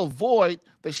fill a void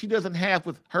that she doesn't have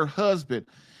with her husband.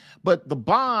 But the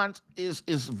bond is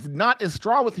not as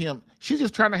strong with him. She's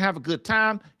just trying to have a good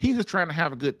time. He's just trying to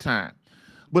have a good time.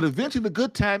 But eventually the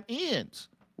good time ends,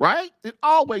 right? It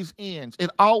always ends. It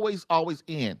always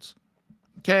ends.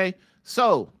 Okay?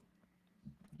 So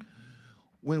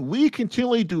when we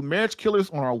continually do marriage killers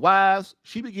on our wives,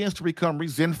 she begins to become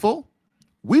resentful.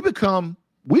 We become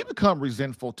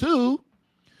resentful too.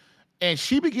 And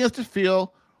she begins to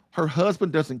feel her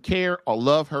husband doesn't care or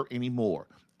love her anymore.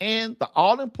 And the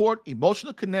all-important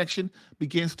emotional connection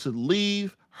begins to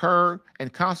leave her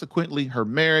and consequently her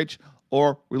marriage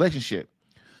or relationship.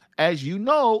 As you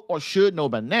know or should know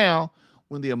by now,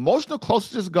 when the emotional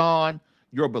closeness is gone,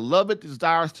 your beloved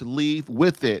desires to leave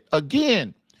with it.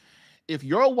 Again, if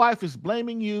your wife is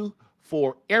blaming you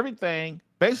for everything,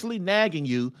 basically nagging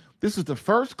you, this is the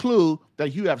first clue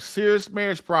that you have serious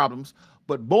marriage problems.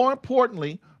 But more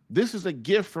importantly, this is a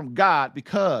gift from God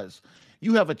because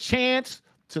you have a chance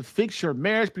to fix your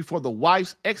marriage before the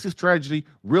wife's exit strategy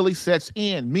really sets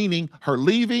in, meaning her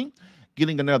leaving,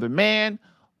 getting another man,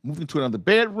 moving to another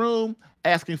bedroom,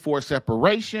 asking for a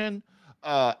separation,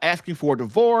 asking for a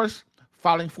divorce,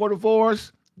 filing for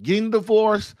divorce, getting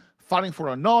divorced, fighting for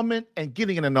annulment, and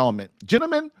getting an annulment.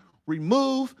 Gentlemen,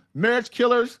 remove marriage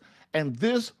killers, and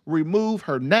this remove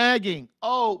her nagging.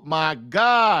 Oh my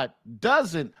God,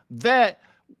 doesn't that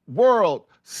world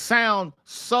sound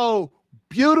so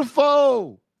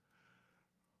beautiful?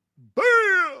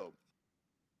 Bam!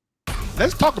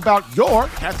 Let's talk about your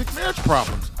Catholic marriage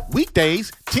problems.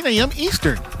 Weekdays, 10 a.m.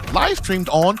 Eastern. Live streamed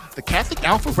on the Catholic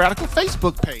Alpha Radical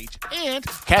Facebook page and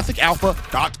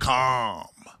CatholicAlpha.com.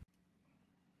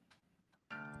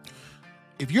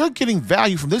 If you're getting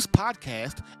value from this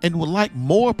podcast and would like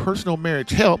more personal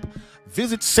marriage help,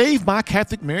 visit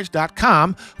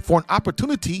SaveMyCatholicMarriage.com for an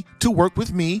opportunity to work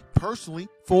with me personally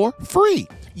for free.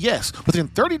 Yes, within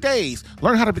 30 days,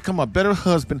 learn how to become a better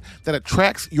husband that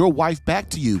attracts your wife back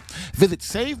to you. Visit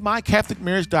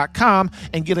SaveMyCatholicMarriage.com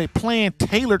and get a plan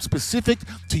tailored specific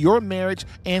to your marriage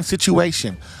and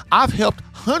situation. I've helped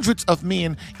hundreds of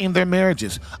men in their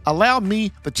marriages. Allow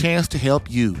me the chance to help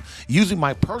you using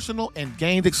my personal and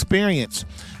gained experience.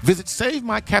 Visit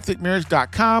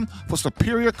SaveMyCatholicMarriage.com for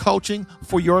superior coaching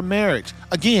for your marriage.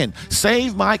 Again,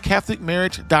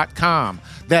 SaveMyCatholicMarriage.com.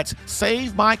 That's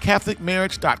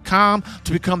SaveMyCatholicMarriage.com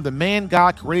to become the man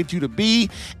God created you to be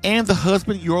and the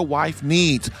husband your wife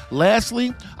needs.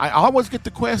 Lastly, I always get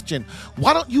the question,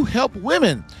 why don't you help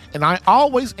women? And I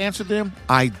always answer them,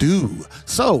 I do.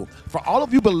 So, for all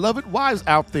of you beloved wives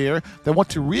out there that want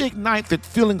to reignite that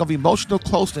feeling of emotional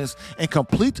closeness and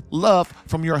complete love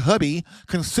from your hubby,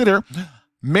 consider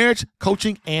marriage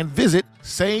coaching and visit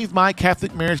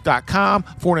SaveMyCatholicMarriage.com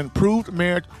for an improved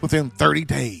marriage within 30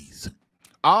 days.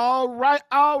 All right.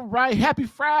 Happy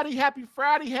Friday,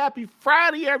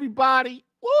 everybody.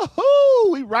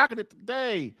 Woohoo! We rocking it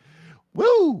today.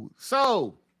 Woo!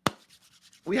 So,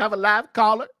 we have a live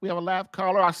caller.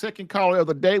 Our second caller of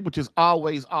the day, which is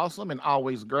always awesome and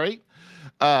always great.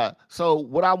 So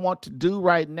what I want to do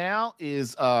right now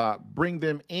is bring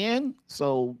them in.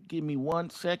 So give me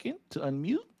 1 second to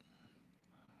unmute.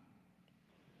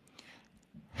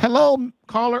 Hello,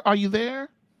 caller. Are you there?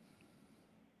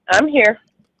 I'm here.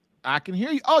 I can hear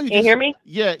you. Oh, can you hear me?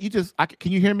 Yeah,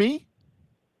 can you hear me?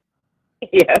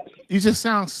 Yes. You just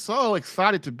sound so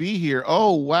excited to be here.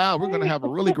 Oh, wow. We're going to have a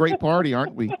really great party,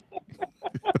 aren't we?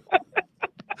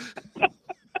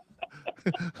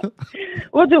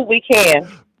 We'll do what we can.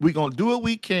 We're going to do what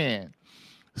we can.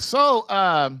 So,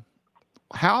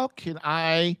 how can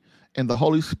I and the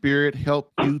Holy Spirit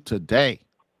help you today?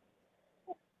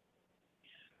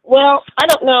 Well, I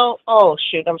don't know. Oh,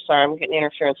 shoot. I'm sorry. I'm getting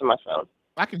interference on my phone.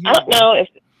 I can hear I don't know if...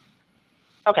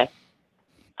 Okay.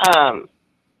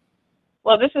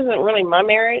 Well, this isn't really my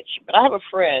marriage, but I have a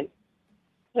friend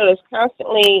who is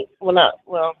constantly,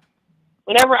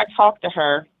 whenever I talk to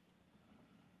her,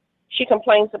 she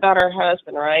complains about her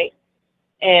husband, right?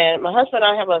 And my husband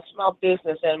and I have a small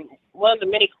business, and one of the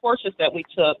many courses that we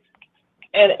took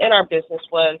in our business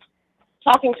was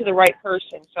talking to the right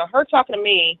person. So her talking to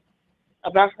me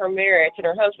about her marriage and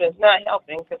her husband is not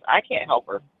helping because I can't help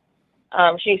her.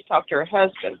 She needs to talk to her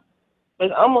husband. But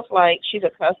it's almost like she's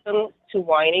accustomed to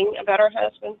whining about her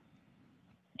husband.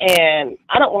 And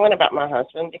I don't whine about my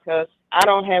husband because I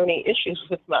don't have any issues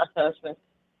with my husband.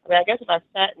 I mean, I guess if I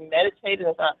sat and meditated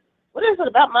and thought, what is it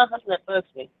about my husband that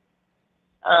bugs me?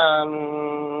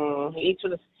 He eats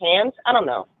with his hands. I don't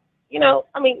know.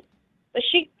 But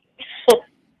she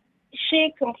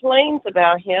she complains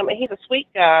about him, and he's a sweet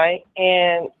guy,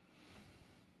 and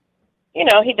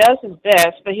he does his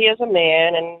best, but he is a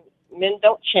man, and men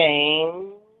don't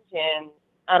change, and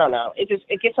I don't know.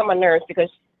 It gets on my nerves because,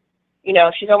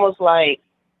 she's almost like,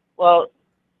 well,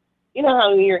 you know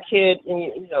how you're a kid and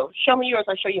you go, show me yours,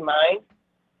 I'll show you mine.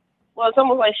 Well, it's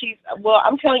almost like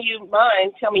I'm telling you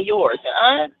mine, tell me yours.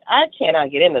 And I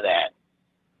cannot get into that.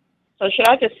 So should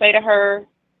I just say to her,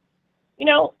 and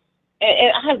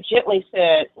I have gently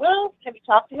said, well, have you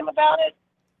talked to him about it?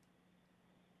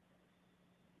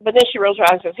 But then she rolls her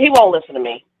eyes and says, he won't listen to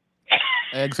me.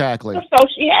 Exactly. So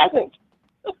she hasn't.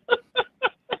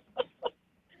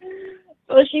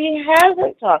 So she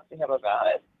hasn't talked to him about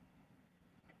it.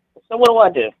 So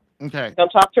what do? Okay. Don't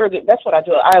talk to her. That's what I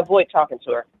do. I avoid talking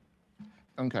to her.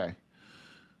 Okay.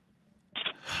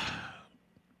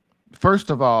 First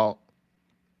of all,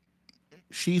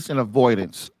 she's in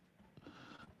avoidance.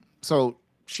 So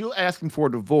she'll ask him for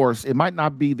a divorce. It might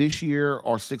not be this year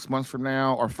or 6 months from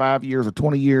now or 5 years or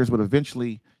 20 years, but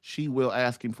eventually she will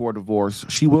ask him for a divorce.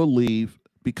 She will leave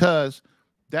because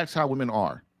that's how women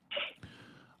are.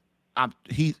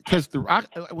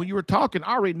 When you were talking,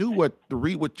 I already knew what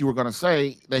you were going to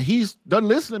say, that he's doesn't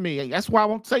listen to me. That's why I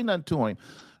won't say nothing to him.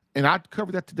 And I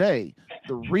covered that today.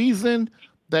 The reason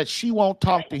that she won't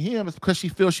talk to him is because she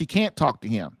feels she can't talk to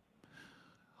him.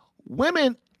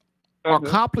 Women are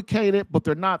complicated, but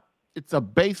they're not. It's a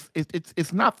base.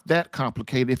 It's not that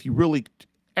complicated if you really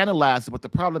analyze it. But the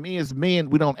problem is, men,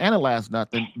 we don't analyze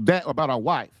nothing that about our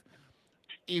wife.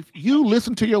 If you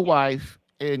listen to your wife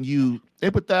and you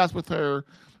empathize with her,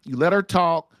 you let her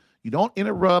talk, you don't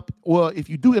interrupt. Well, if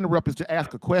you do interrupt, it's to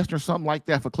ask a question or something like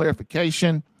that for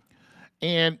clarification.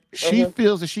 And she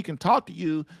feels that she can talk to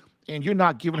you, and you're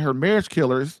not giving her marriage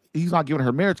killers. He's not giving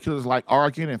her marriage killers like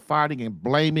arguing and fighting and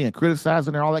blaming and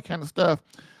criticizing and all that kind of stuff.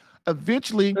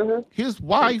 Eventually, his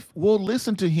wife will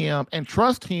listen to him and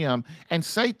trust him and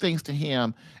say things to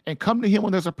him and come to him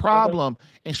when there's a problem.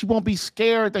 And she won't be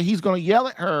scared that he's going to yell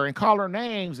at her and call her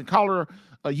names and call her,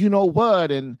 you know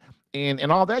what, and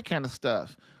all that kind of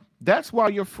stuff. That's why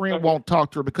your friend won't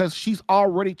talk to her, because she's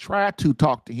already tried to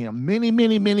talk to him many,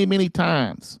 many, many, many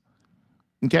times.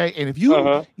 Okay, and if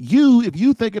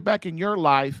you think it back in your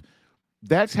life,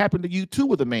 that's happened to you too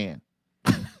with a man.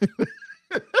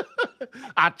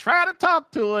 I try to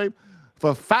talk to him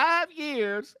for 5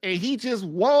 years, and he just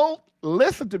won't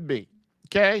listen to me.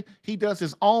 Okay, he does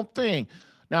his own thing.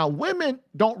 Now, women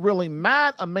don't really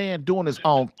mind a man doing his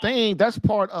own thing. That's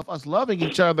part of us loving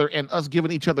each other and us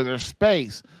giving each other their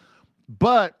space.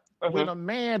 But when a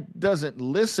man doesn't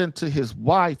listen to his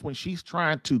wife when she's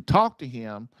trying to talk to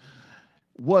him,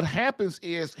 what happens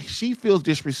is she feels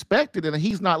disrespected and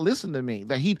he's not listening to me.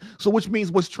 Which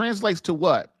means, which translates to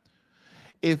what?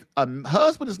 If a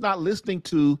husband is not listening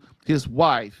to his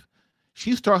wife,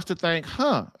 she starts to think,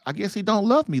 I guess he don't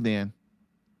love me then.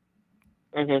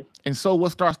 And so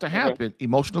what starts to happen?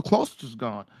 Emotional closeness is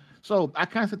gone. So I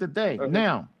kind of said today,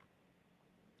 now,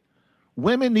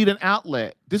 women need an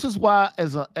outlet. This is why,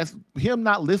 as him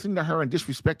not listening to her and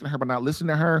disrespecting her, but not listening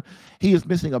to her, he is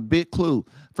missing a big clue.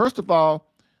 First of all,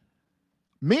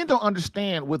 men don't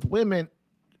understand with women,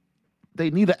 they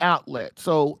need an outlet.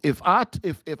 So if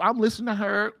I'm listening to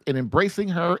her and embracing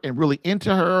her and really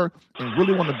into her and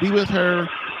really want to be with her,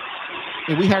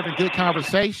 and we having good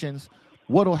conversations,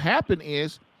 what'll happen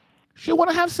is she'll want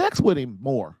to have sex with him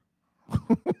more.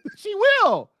 She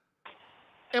will.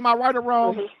 Am I right or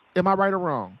wrong? Am I right or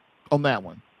wrong on that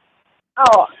one?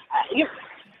 Oh,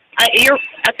 I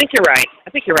think you're right. I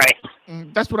think you're right.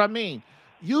 That's what I mean.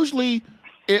 Usually,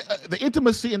 the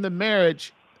intimacy in the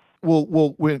marriage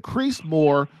will increase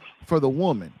more for the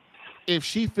woman if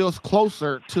she feels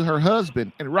closer to her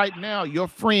husband. And right now, your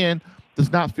friend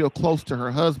does not feel close to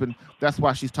her husband. That's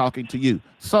why she's talking to you.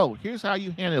 So here's how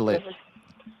you handle it.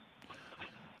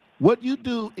 What you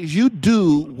do is you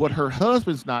do what her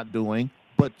husband's not doing,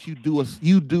 but you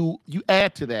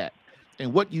add to that.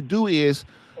 And what you do is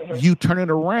you turn it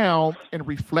around and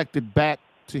reflect it back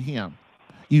to him.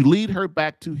 You lead her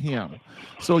back to him.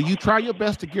 So you try your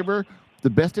best to give her the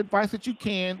best advice that you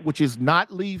can, which is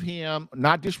not leave him,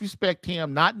 not disrespect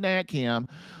him, not nag him,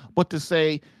 but to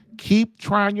say, keep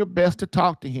trying your best to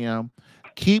talk to him.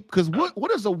 Because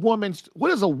what is a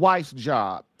wife's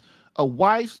job? A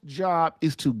wife's job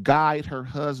is to guide her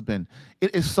husband.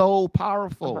 It is so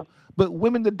powerful. But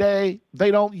women today,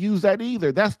 they don't use that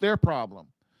either. That's their problem.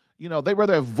 You know, they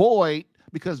rather avoid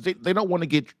because they don't want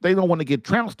to get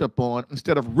trounced up on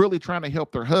instead of really trying to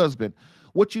help their husband.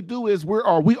 What you do is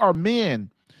we are men.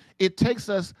 It takes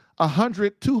us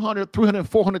 100, 200, 300,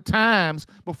 400 times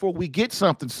before we get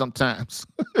something sometimes.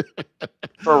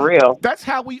 For real. That's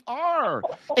how we are.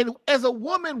 And as a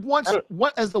woman, once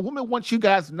you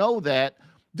guys know that,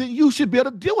 then you should be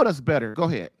able to deal with us better. Go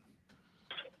ahead.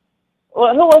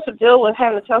 Well, who wants to deal with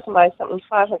having to tell somebody something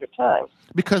 500 times?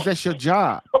 Because that's your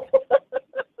job.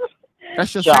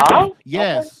 That's your job?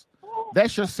 Yes. Okay.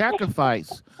 That's your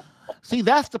sacrifice. See,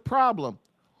 that's the problem.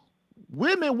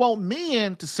 Women want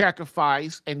men to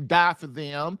sacrifice and die for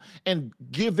them and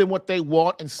give them what they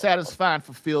want and satisfy and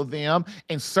fulfill them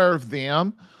and serve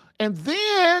them. And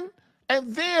then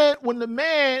when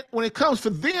it comes for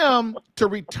them to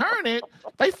return it,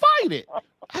 they fight it.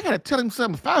 I got to tell him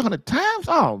something 500 times?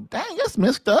 Oh, dang, that's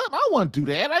messed up. I don't want to do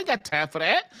that. I ain't got time for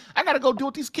that. I got to go do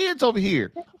with these kids over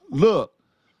here. Look.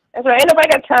 That's right. Ain't nobody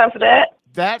got time for that.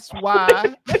 That's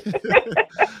why.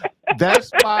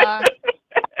 That's why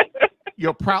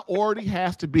your priority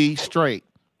has to be straight.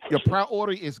 Your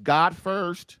priority is God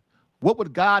first. What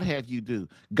would God have you do?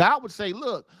 God would say,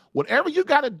 look, whatever you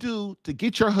got to do to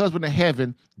get your husband to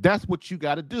heaven, that's what you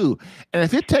got to do. And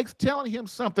if it takes telling him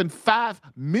something 5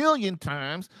 million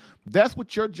times, that's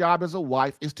what your job as a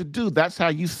wife is to do. That's how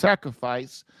you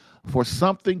sacrifice for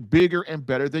something bigger and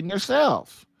better than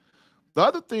yourself. The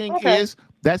other thing is,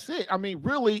 that's it. I mean,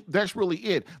 really, that's really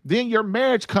it. Then your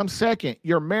marriage comes second.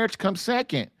 Your marriage comes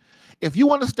second. If you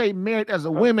want to stay married as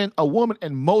a woman,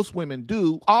 and most women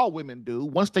do, all women do,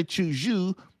 once they choose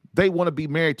you, they want to be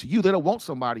married to you. They don't want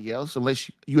somebody else unless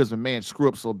you as a man screw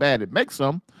up so bad it makes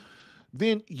them.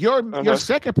 Then your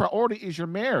second priority is your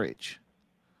marriage.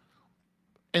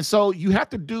 And so you have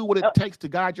to do what it takes to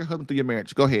guide your husband through your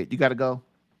marriage. Go ahead. You got to go.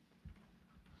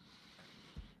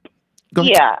 Go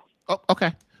ahead. Yeah. Oh,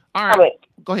 okay. All right.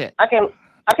 Go ahead. I can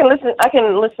listen. I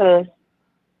can listen.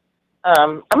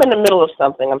 I'm in the middle of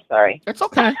something. I'm sorry. It's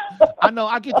okay. I know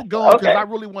I get to go because I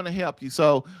really want to help you.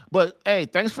 So, but hey,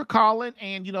 thanks for calling,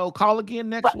 and call again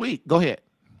next week. Go ahead.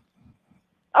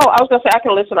 Oh, I was gonna say I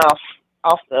can listen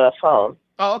off the phone.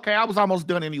 Oh, okay. I was almost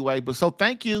done anyway, but so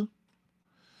thank you.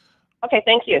 Okay,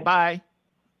 thank you. Bye.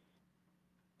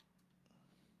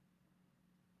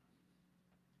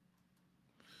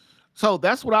 So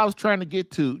that's what I was trying to get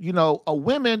to.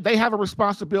 Women, they have a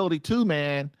responsibility too,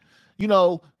 man.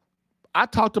 I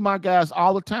talk to my guys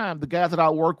all the time, the guys that I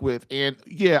work with, and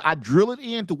yeah, I drill it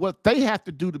into what they have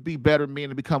to do to be better men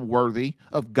and become worthy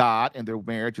of God and their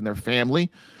marriage and their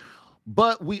family.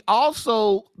 But they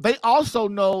also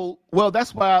know, well,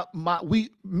 that's why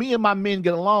me and my men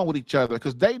get along with each other,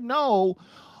 because they know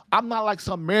I'm not like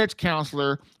some marriage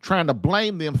counselor trying to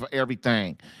blame them for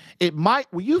everything. It might,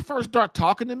 when you first start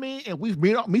talking to me and we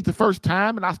meet the first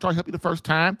time and I start helping you the first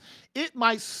time, it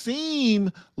might seem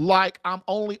like I'm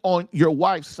only on your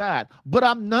wife's side, but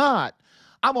I'm not.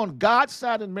 I'm on God's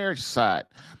side and marriage side.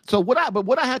 So what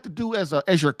I have to do as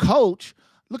your coach,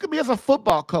 look at me as a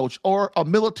football coach or a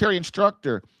military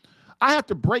instructor. I have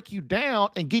to break you down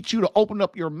and get you to open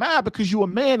up your mouth, because you're a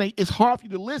man and it's hard for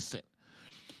you to listen.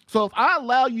 So if I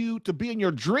allow you to be in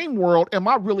your dream world, am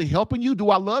I really helping you? Do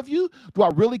I love you? Do I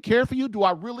really care for you? Do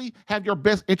I really have your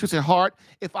best interest at heart?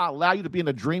 If I allow you to be in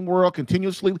the dream world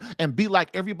continuously and be like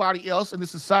everybody else in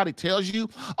this society tells you,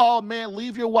 oh man,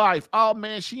 leave your wife. Oh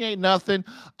man, she ain't nothing.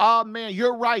 Oh man,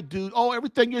 you're right, dude. Oh,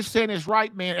 everything you're saying is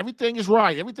right, man. Everything is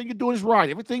right. Everything you're doing is right.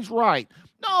 Everything's right.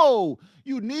 No,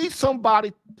 you need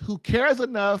somebody who cares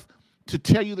enough to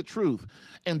tell you the truth.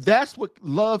 And that's what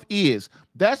love is.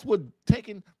 That's what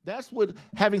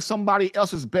having somebody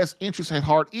else's best interest at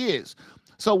heart is.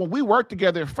 So when we work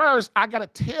together first, I got to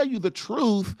tell you the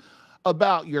truth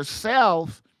about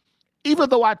yourself, even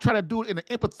though I try to do it in an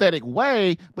empathetic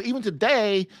way. But even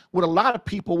today, with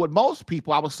most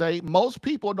people, I would say, most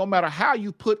people, no matter how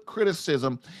you put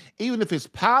criticism, even if it's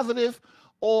positive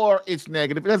or it's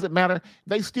negative, it doesn't matter.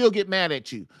 They still get mad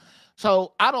at you.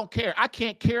 So I don't care. I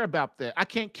can't care about that. I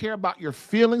can't care about your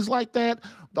feelings like that.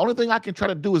 The only thing I can try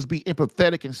to do is be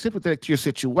empathetic and sympathetic to your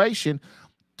situation,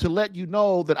 to let you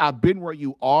know that I've been where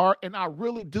you are and I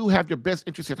really do have your best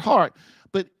interest at heart.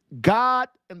 But God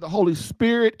and the Holy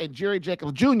Spirit and Jerry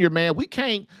Jacobs Jr., man, we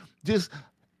can't just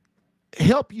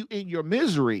help you in your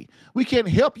misery. We can't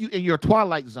help you in your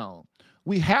twilight zone.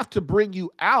 We have to bring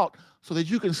you out so that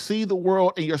you can see the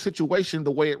world and your situation the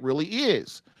way it really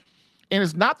is. And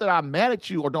it's not that I'm mad at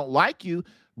you or don't like you.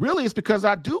 Really, it's because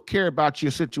I do care about your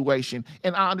situation.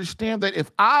 And I understand that if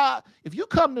you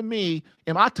come to me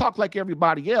and I talk like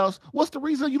everybody else, what's the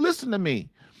reason you listen to me?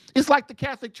 It's like the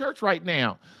Catholic Church right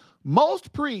now.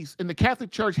 Most priests in the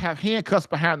Catholic Church have handcuffs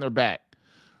behind their back.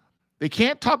 They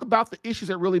can't talk about the issues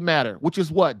that really matter, which is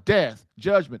what? Death,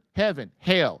 judgment, heaven,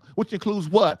 hell, which includes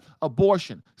what?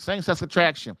 Abortion, same-sex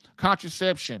attraction,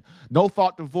 contraception,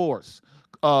 no-fault divorce,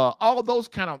 all those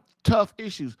kind of tough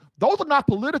issues. Those are not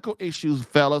political issues,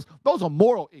 fellas. Those are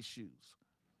moral issues.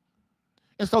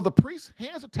 And so the priest's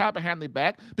hands are tied behind their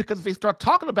back, because if they start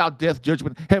talking about death,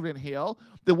 judgment, heaven, and hell,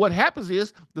 then what happens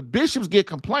is the bishops get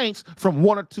complaints from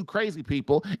one or two crazy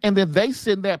people, and then they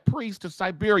send that priest to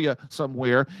Siberia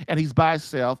somewhere, and he's by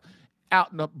himself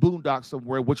out in the boondocks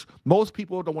somewhere, which most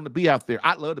people don't want to be out there.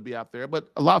 I'd love to be out there,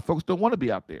 but a lot of folks don't want to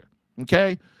be out there.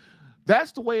 Okay?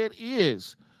 That's the way it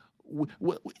is.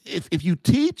 If you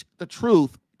teach the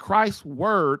truth, Christ's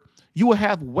word, you will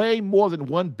have way more than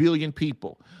 1 billion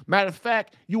people. Matter of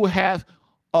fact, you will have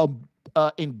an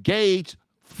engaged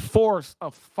force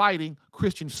of fighting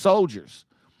Christian soldiers.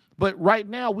 But right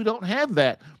now, we don't have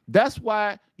that. That's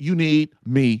why you need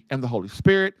me and the Holy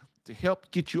Spirit to help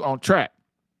get you on track.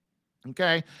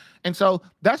 Okay? And so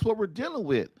that's what we're dealing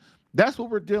with. That's what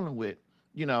we're dealing with,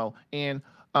 and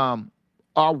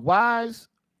our wives,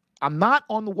 I'm not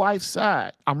on the wife's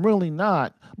side. I'm really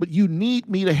not. But you need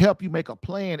me to help you make a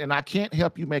plan, and I can't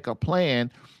help you make a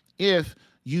plan if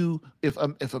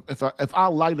I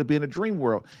allow you to be in a dream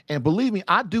world. And believe me,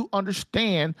 I do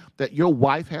understand that your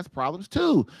wife has problems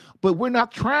too. But we're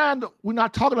not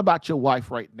talking about your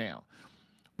wife right now.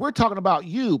 We're talking about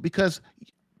you, because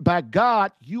by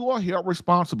God, you are held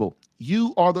responsible.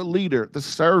 You are the leader, the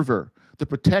server, the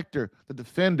protector, the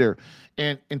defender.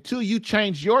 And until you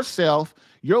change yourself,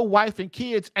 your wife and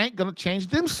kids ain't going to change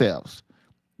themselves.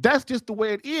 That's just the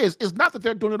way it is. It's not that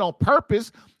they're doing it on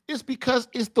purpose. It's because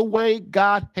it's the way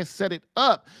God has set it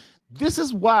up. This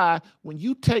is why when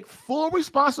you take full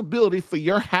responsibility for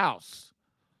your house,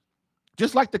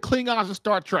 just like the Klingons in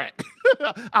Star Trek,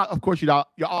 of course, you're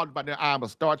all by now, I'm a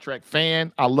Star Trek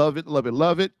fan. I love it, love it,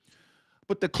 love it.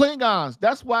 But the Klingons,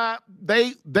 that's why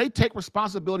they take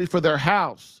responsibility for their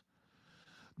house.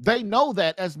 They know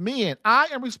that as men, I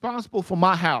am responsible for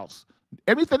my house.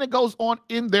 Everything that goes on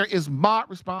in there is my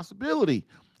responsibility.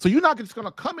 So you're not just going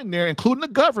to come in there, including the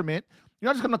government. You're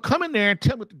not just going to come in there and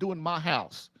tell me what to do in my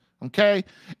house. Okay?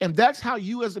 And that's how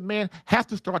you as a man have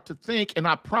to start to think. And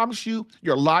I promise you,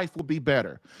 your life will be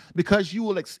better. Because you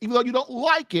will, even though you don't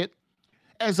like it,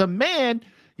 as a man,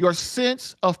 your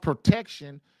sense of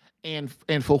protection and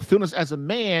fulfillment as a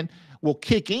man will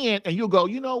kick in. And you'll go,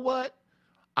 you know what?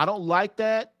 I don't like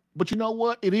that. But you know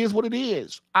what? It is what it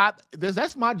is.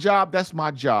 That's my job. That's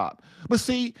my job. But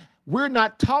see, we're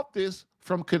not taught this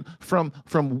from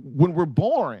when we're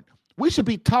born. We should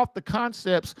be taught the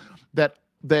concepts that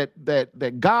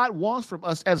God wants from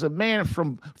us as a man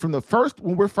from the first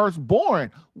when we're first born.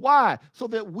 Why? So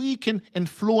that we can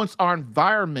influence our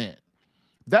environment.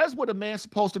 That's what a man's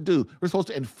supposed to do. We're supposed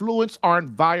to influence our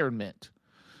environment.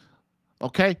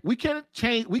 Okay, we can't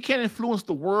change. We can't influence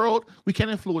the world. We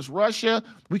can't influence Russia.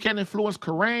 We can't influence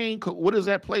Ukraine. What is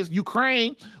that place?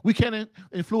 Ukraine. We can't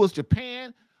influence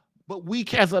Japan. But we,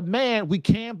 as a man, we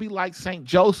can be like Saint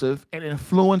Joseph and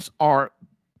influence our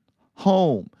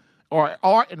home, or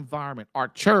our environment, our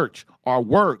church, our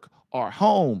work, our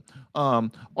home,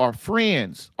 our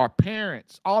friends, our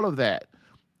parents, all of that.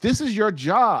 This is your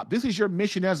job. This is your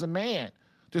mission as a man,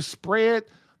 to spread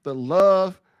the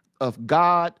love of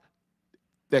God.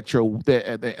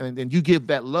 And then you give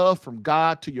that love from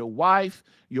God to your wife.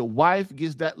 Your wife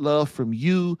gives that love from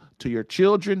you to your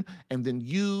children, and then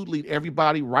you lead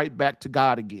everybody right back to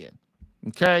God again.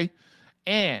 Okay?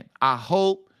 And I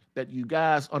hope that you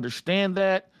guys understand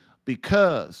that,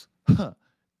 because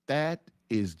that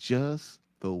is just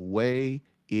the way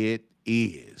it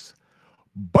is.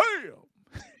 Bam!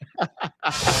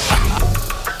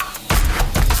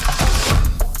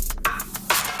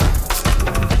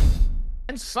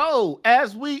 And so,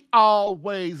 as we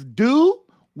always do,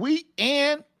 we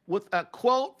end with a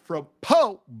quote from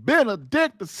Pope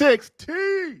Benedict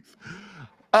XVI.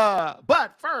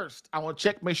 But first, I want to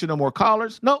check, make sure no more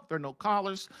callers. Nope, there are no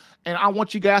callers. And I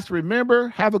want you guys to remember,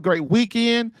 have a great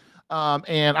weekend.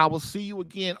 And I will see you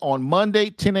again on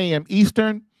Monday, 10 a.m.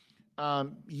 Eastern.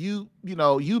 You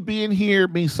being here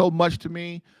means so much to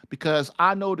me, because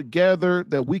I know together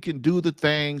that we can do the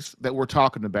things that we're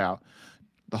talking about.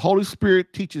 The Holy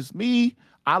Spirit teaches me.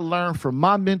 I learn from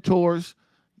my mentors.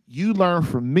 You learn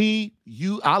from me.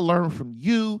 I learn from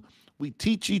you. We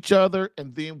teach each other,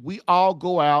 and then we all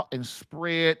go out and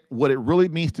spread what it really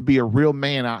means to be a real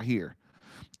man out here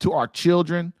to our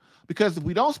children. Because if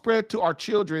we don't spread to our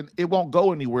children, it won't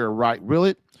go anywhere, right?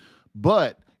 Really?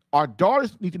 But our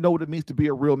daughters need to know what it means to be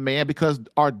a real man, because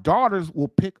our daughters will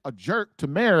pick a jerk to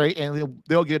marry, and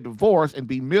they'll get divorced and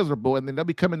be miserable, and then they'll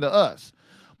be coming to us.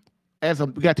 We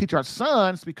got to teach our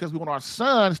sons, because we want our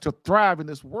sons to thrive in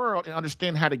this world and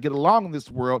understand how to get along in this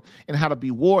world and how to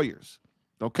be warriors.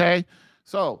 Okay?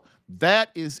 So that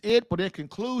is it. But in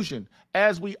conclusion,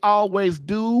 as we always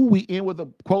do, we end with a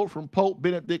quote from Pope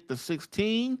Benedict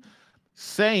XVI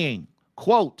saying,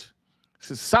 quote,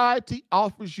 "Society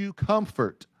offers you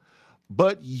comfort,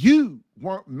 but you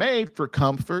weren't made for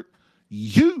comfort.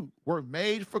 You were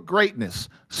made for greatness.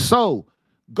 So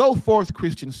go forth,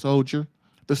 Christian soldier.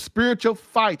 The spiritual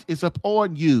fight is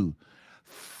upon you.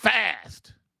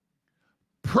 Fast,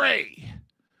 pray,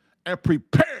 and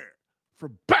prepare for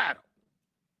battle."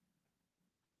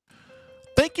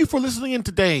 Thank you for listening in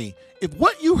today. If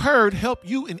what you heard helped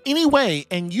you in any way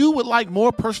and you would like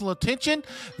more personal attention,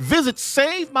 visit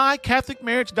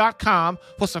SaveMyCatholicMarriage.com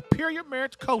for superior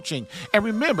marriage coaching. And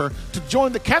remember to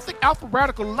join the Catholic Alpha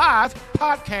Radical Live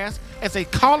podcast as a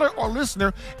caller or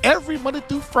listener every Monday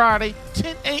through Friday,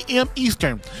 10 a.m.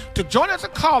 Eastern. To join as a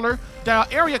caller, dial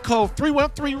area code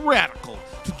 313-RADICAL.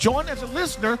 To join as a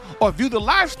listener or view the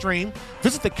live stream,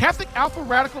 visit the Catholic Alpha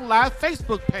Radical Live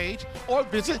Facebook page or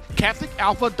visit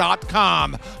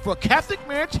CatholicAlpha.com for Catholic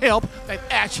marriage help that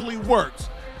actually works.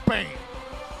 Bam!